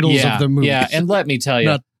are the titles of the movies. Yeah, and let me tell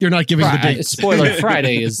you, you're not giving the dates. Spoiler: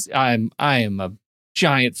 Friday is. I am a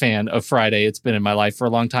giant fan of Friday. It's been in my life for a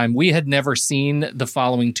long time. We had never seen the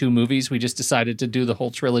following 2 movies. We just decided to do the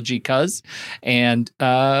whole trilogy and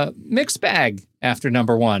mixed bag after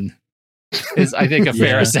number 1 is, I think, a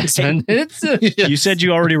fair assessment. You said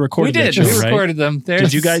you already recorded We did. That show, we recorded them.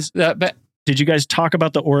 Did you guys... Did you guys talk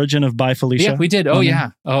about the origin of Bye Felicia? Yeah, we did. Oh, yeah.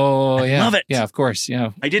 Oh, yeah. Love it. Yeah, of course.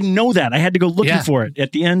 Yeah. I didn't know that. I had to go looking for it.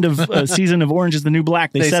 At the end of season of Orange is the New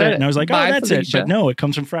Black, they said it. And I was like, that's Felicia. It. But no, it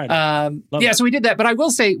comes from Friday. So we did that. But I will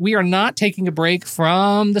say we are not taking a break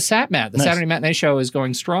from the SatMat. The Saturday Matinee Show is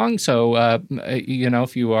going strong. So,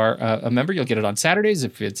 if you are a member, you'll get it on Saturdays.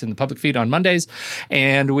 If it's in the public feed on Mondays.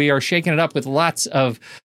 And we are shaking it up with lots of...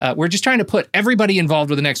 we're just trying to put everybody involved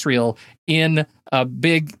with the next reel in a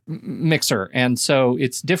big mixer. And so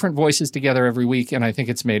it's different voices together every week. And I think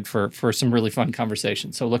it's made for some really fun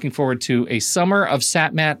conversation. So looking forward to a summer of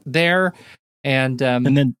SatMat there. And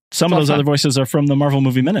then some of those other voices are from the Marvel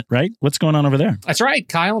Movie Minute, right? What's going on over there? That's right.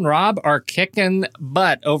 Kyle and Rob are kicking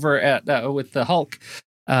butt over at with the Hulk.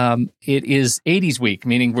 It is 80s week,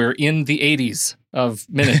 meaning we're in the 80s of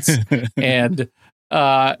minutes. And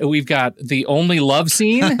we've got the only love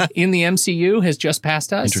scene in the MCU has just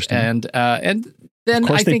passed us. And then of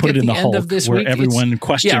course I think they put at it in the the end Hulk, of this where week, everyone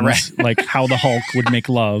questions like how the Hulk would make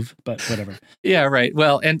love, but whatever. Yeah, right.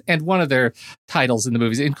 Well, and one of their titles in the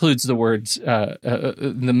movies includes the words.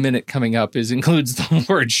 The minute coming up includes the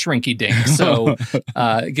word "shrinky dink," so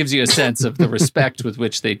it gives you a sense of the respect with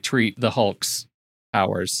which they treat the Hulk's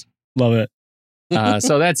powers. Love it.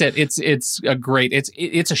 So that's it. It's a great.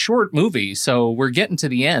 It's a short movie, so we're getting to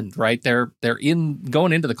the end, right? They're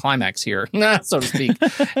going into the climax here, so to speak,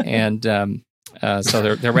 and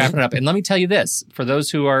so they're wrapping it up. And let me tell you this: for those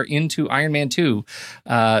who are into Iron Man 2,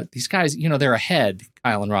 these guys, they're ahead,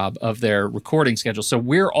 Kyle and Rob, of their recording schedule. So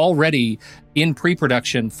we're already in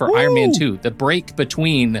pre-production for Iron Man 2. The break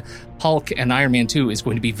between Hulk and Iron Man 2 is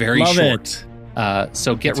going to be very short.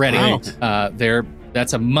 So get ready.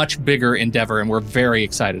 That's a much bigger endeavor, and we're very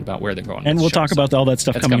excited about where they're going. And we'll talk about all that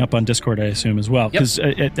stuff coming up on Discord, I assume, as well. Because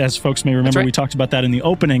as folks may remember, we talked about that in the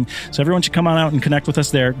opening. So everyone should come on out and connect with us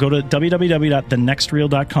there. Go to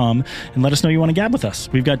www.thenextreel.com and let us know you want to gab with us.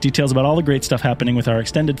 We've got details about all the great stuff happening with our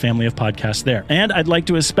extended family of podcasts there. And I'd like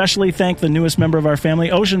to especially thank the newest member of our family,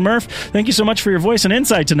 Ocean Murph. Thank you so much for your voice and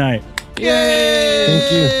insight tonight. Yay! Thank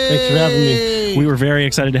you. Thanks for having me. We were very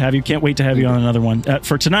excited to have you. Can't wait to have you on another one.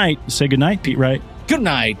 For tonight, say goodnight, Pete Wright. Good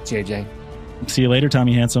night, JJ. See you later,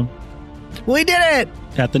 Tommy Handsome. We did it!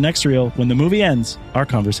 At the next reel, when the movie ends, our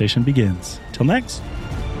conversation begins. Till next.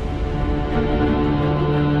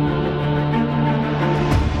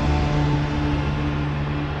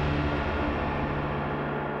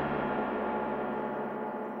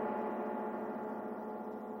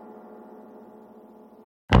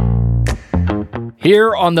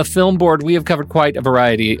 Here on the Film Board, we have covered quite a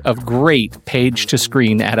variety of great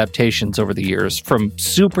page-to-screen adaptations over the years, from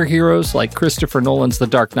superheroes like Christopher Nolan's The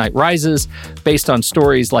Dark Knight Rises, based on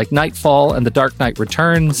stories like Nightfall and The Dark Knight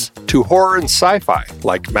Returns, to horror and sci-fi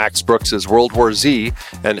like Max Brooks' World War Z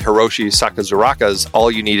and Hiroshi Sakazuraka's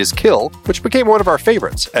All You Need Is Kill, which became one of our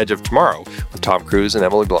favorites, Edge of Tomorrow, with Tom Cruise and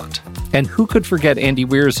Emily Blunt. And who could forget Andy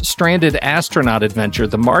Weir's stranded astronaut adventure,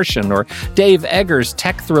 The Martian, or Dave Eggers'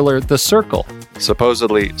 tech thriller, The Circle.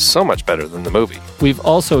 Supposedly so much better than the movie. We've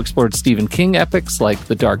also explored Stephen King epics like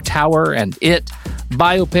The Dark Tower and It,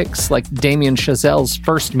 biopics like Damien Chazelle's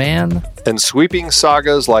First Man, and sweeping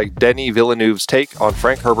sagas like Denis Villeneuve's take on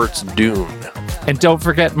Frank Herbert's Dune. And don't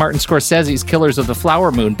forget Martin Scorsese's Killers of the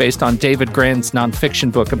Flower Moon, based on David Grann's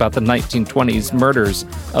nonfiction book about the 1920s murders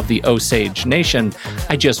of the Osage Nation.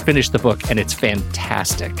 I just finished the book, and it's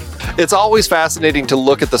fantastic. It's always fascinating to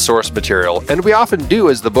look at the source material, and we often do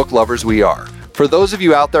as the book lovers we are. For those of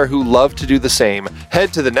you out there who love to do the same,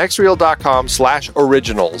 head to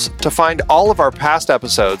thenextreel.com/originals to find all of our past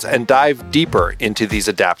episodes and dive deeper into these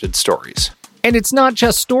adapted stories. And it's not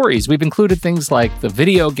just stories. We've included things like the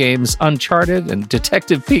video games Uncharted and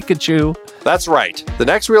Detective Pikachu. That's right.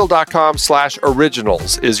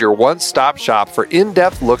 thenextreel.com/originals is your one-stop shop for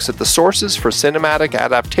in-depth looks at the sources for cinematic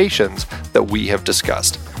adaptations that we have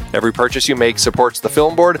discussed. Every purchase you make supports the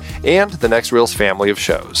Film Board and the Next Reel's family of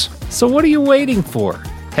shows. So what are you waiting for?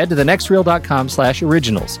 Head to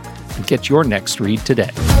thenextreel.com/originals and get your next read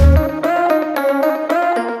today.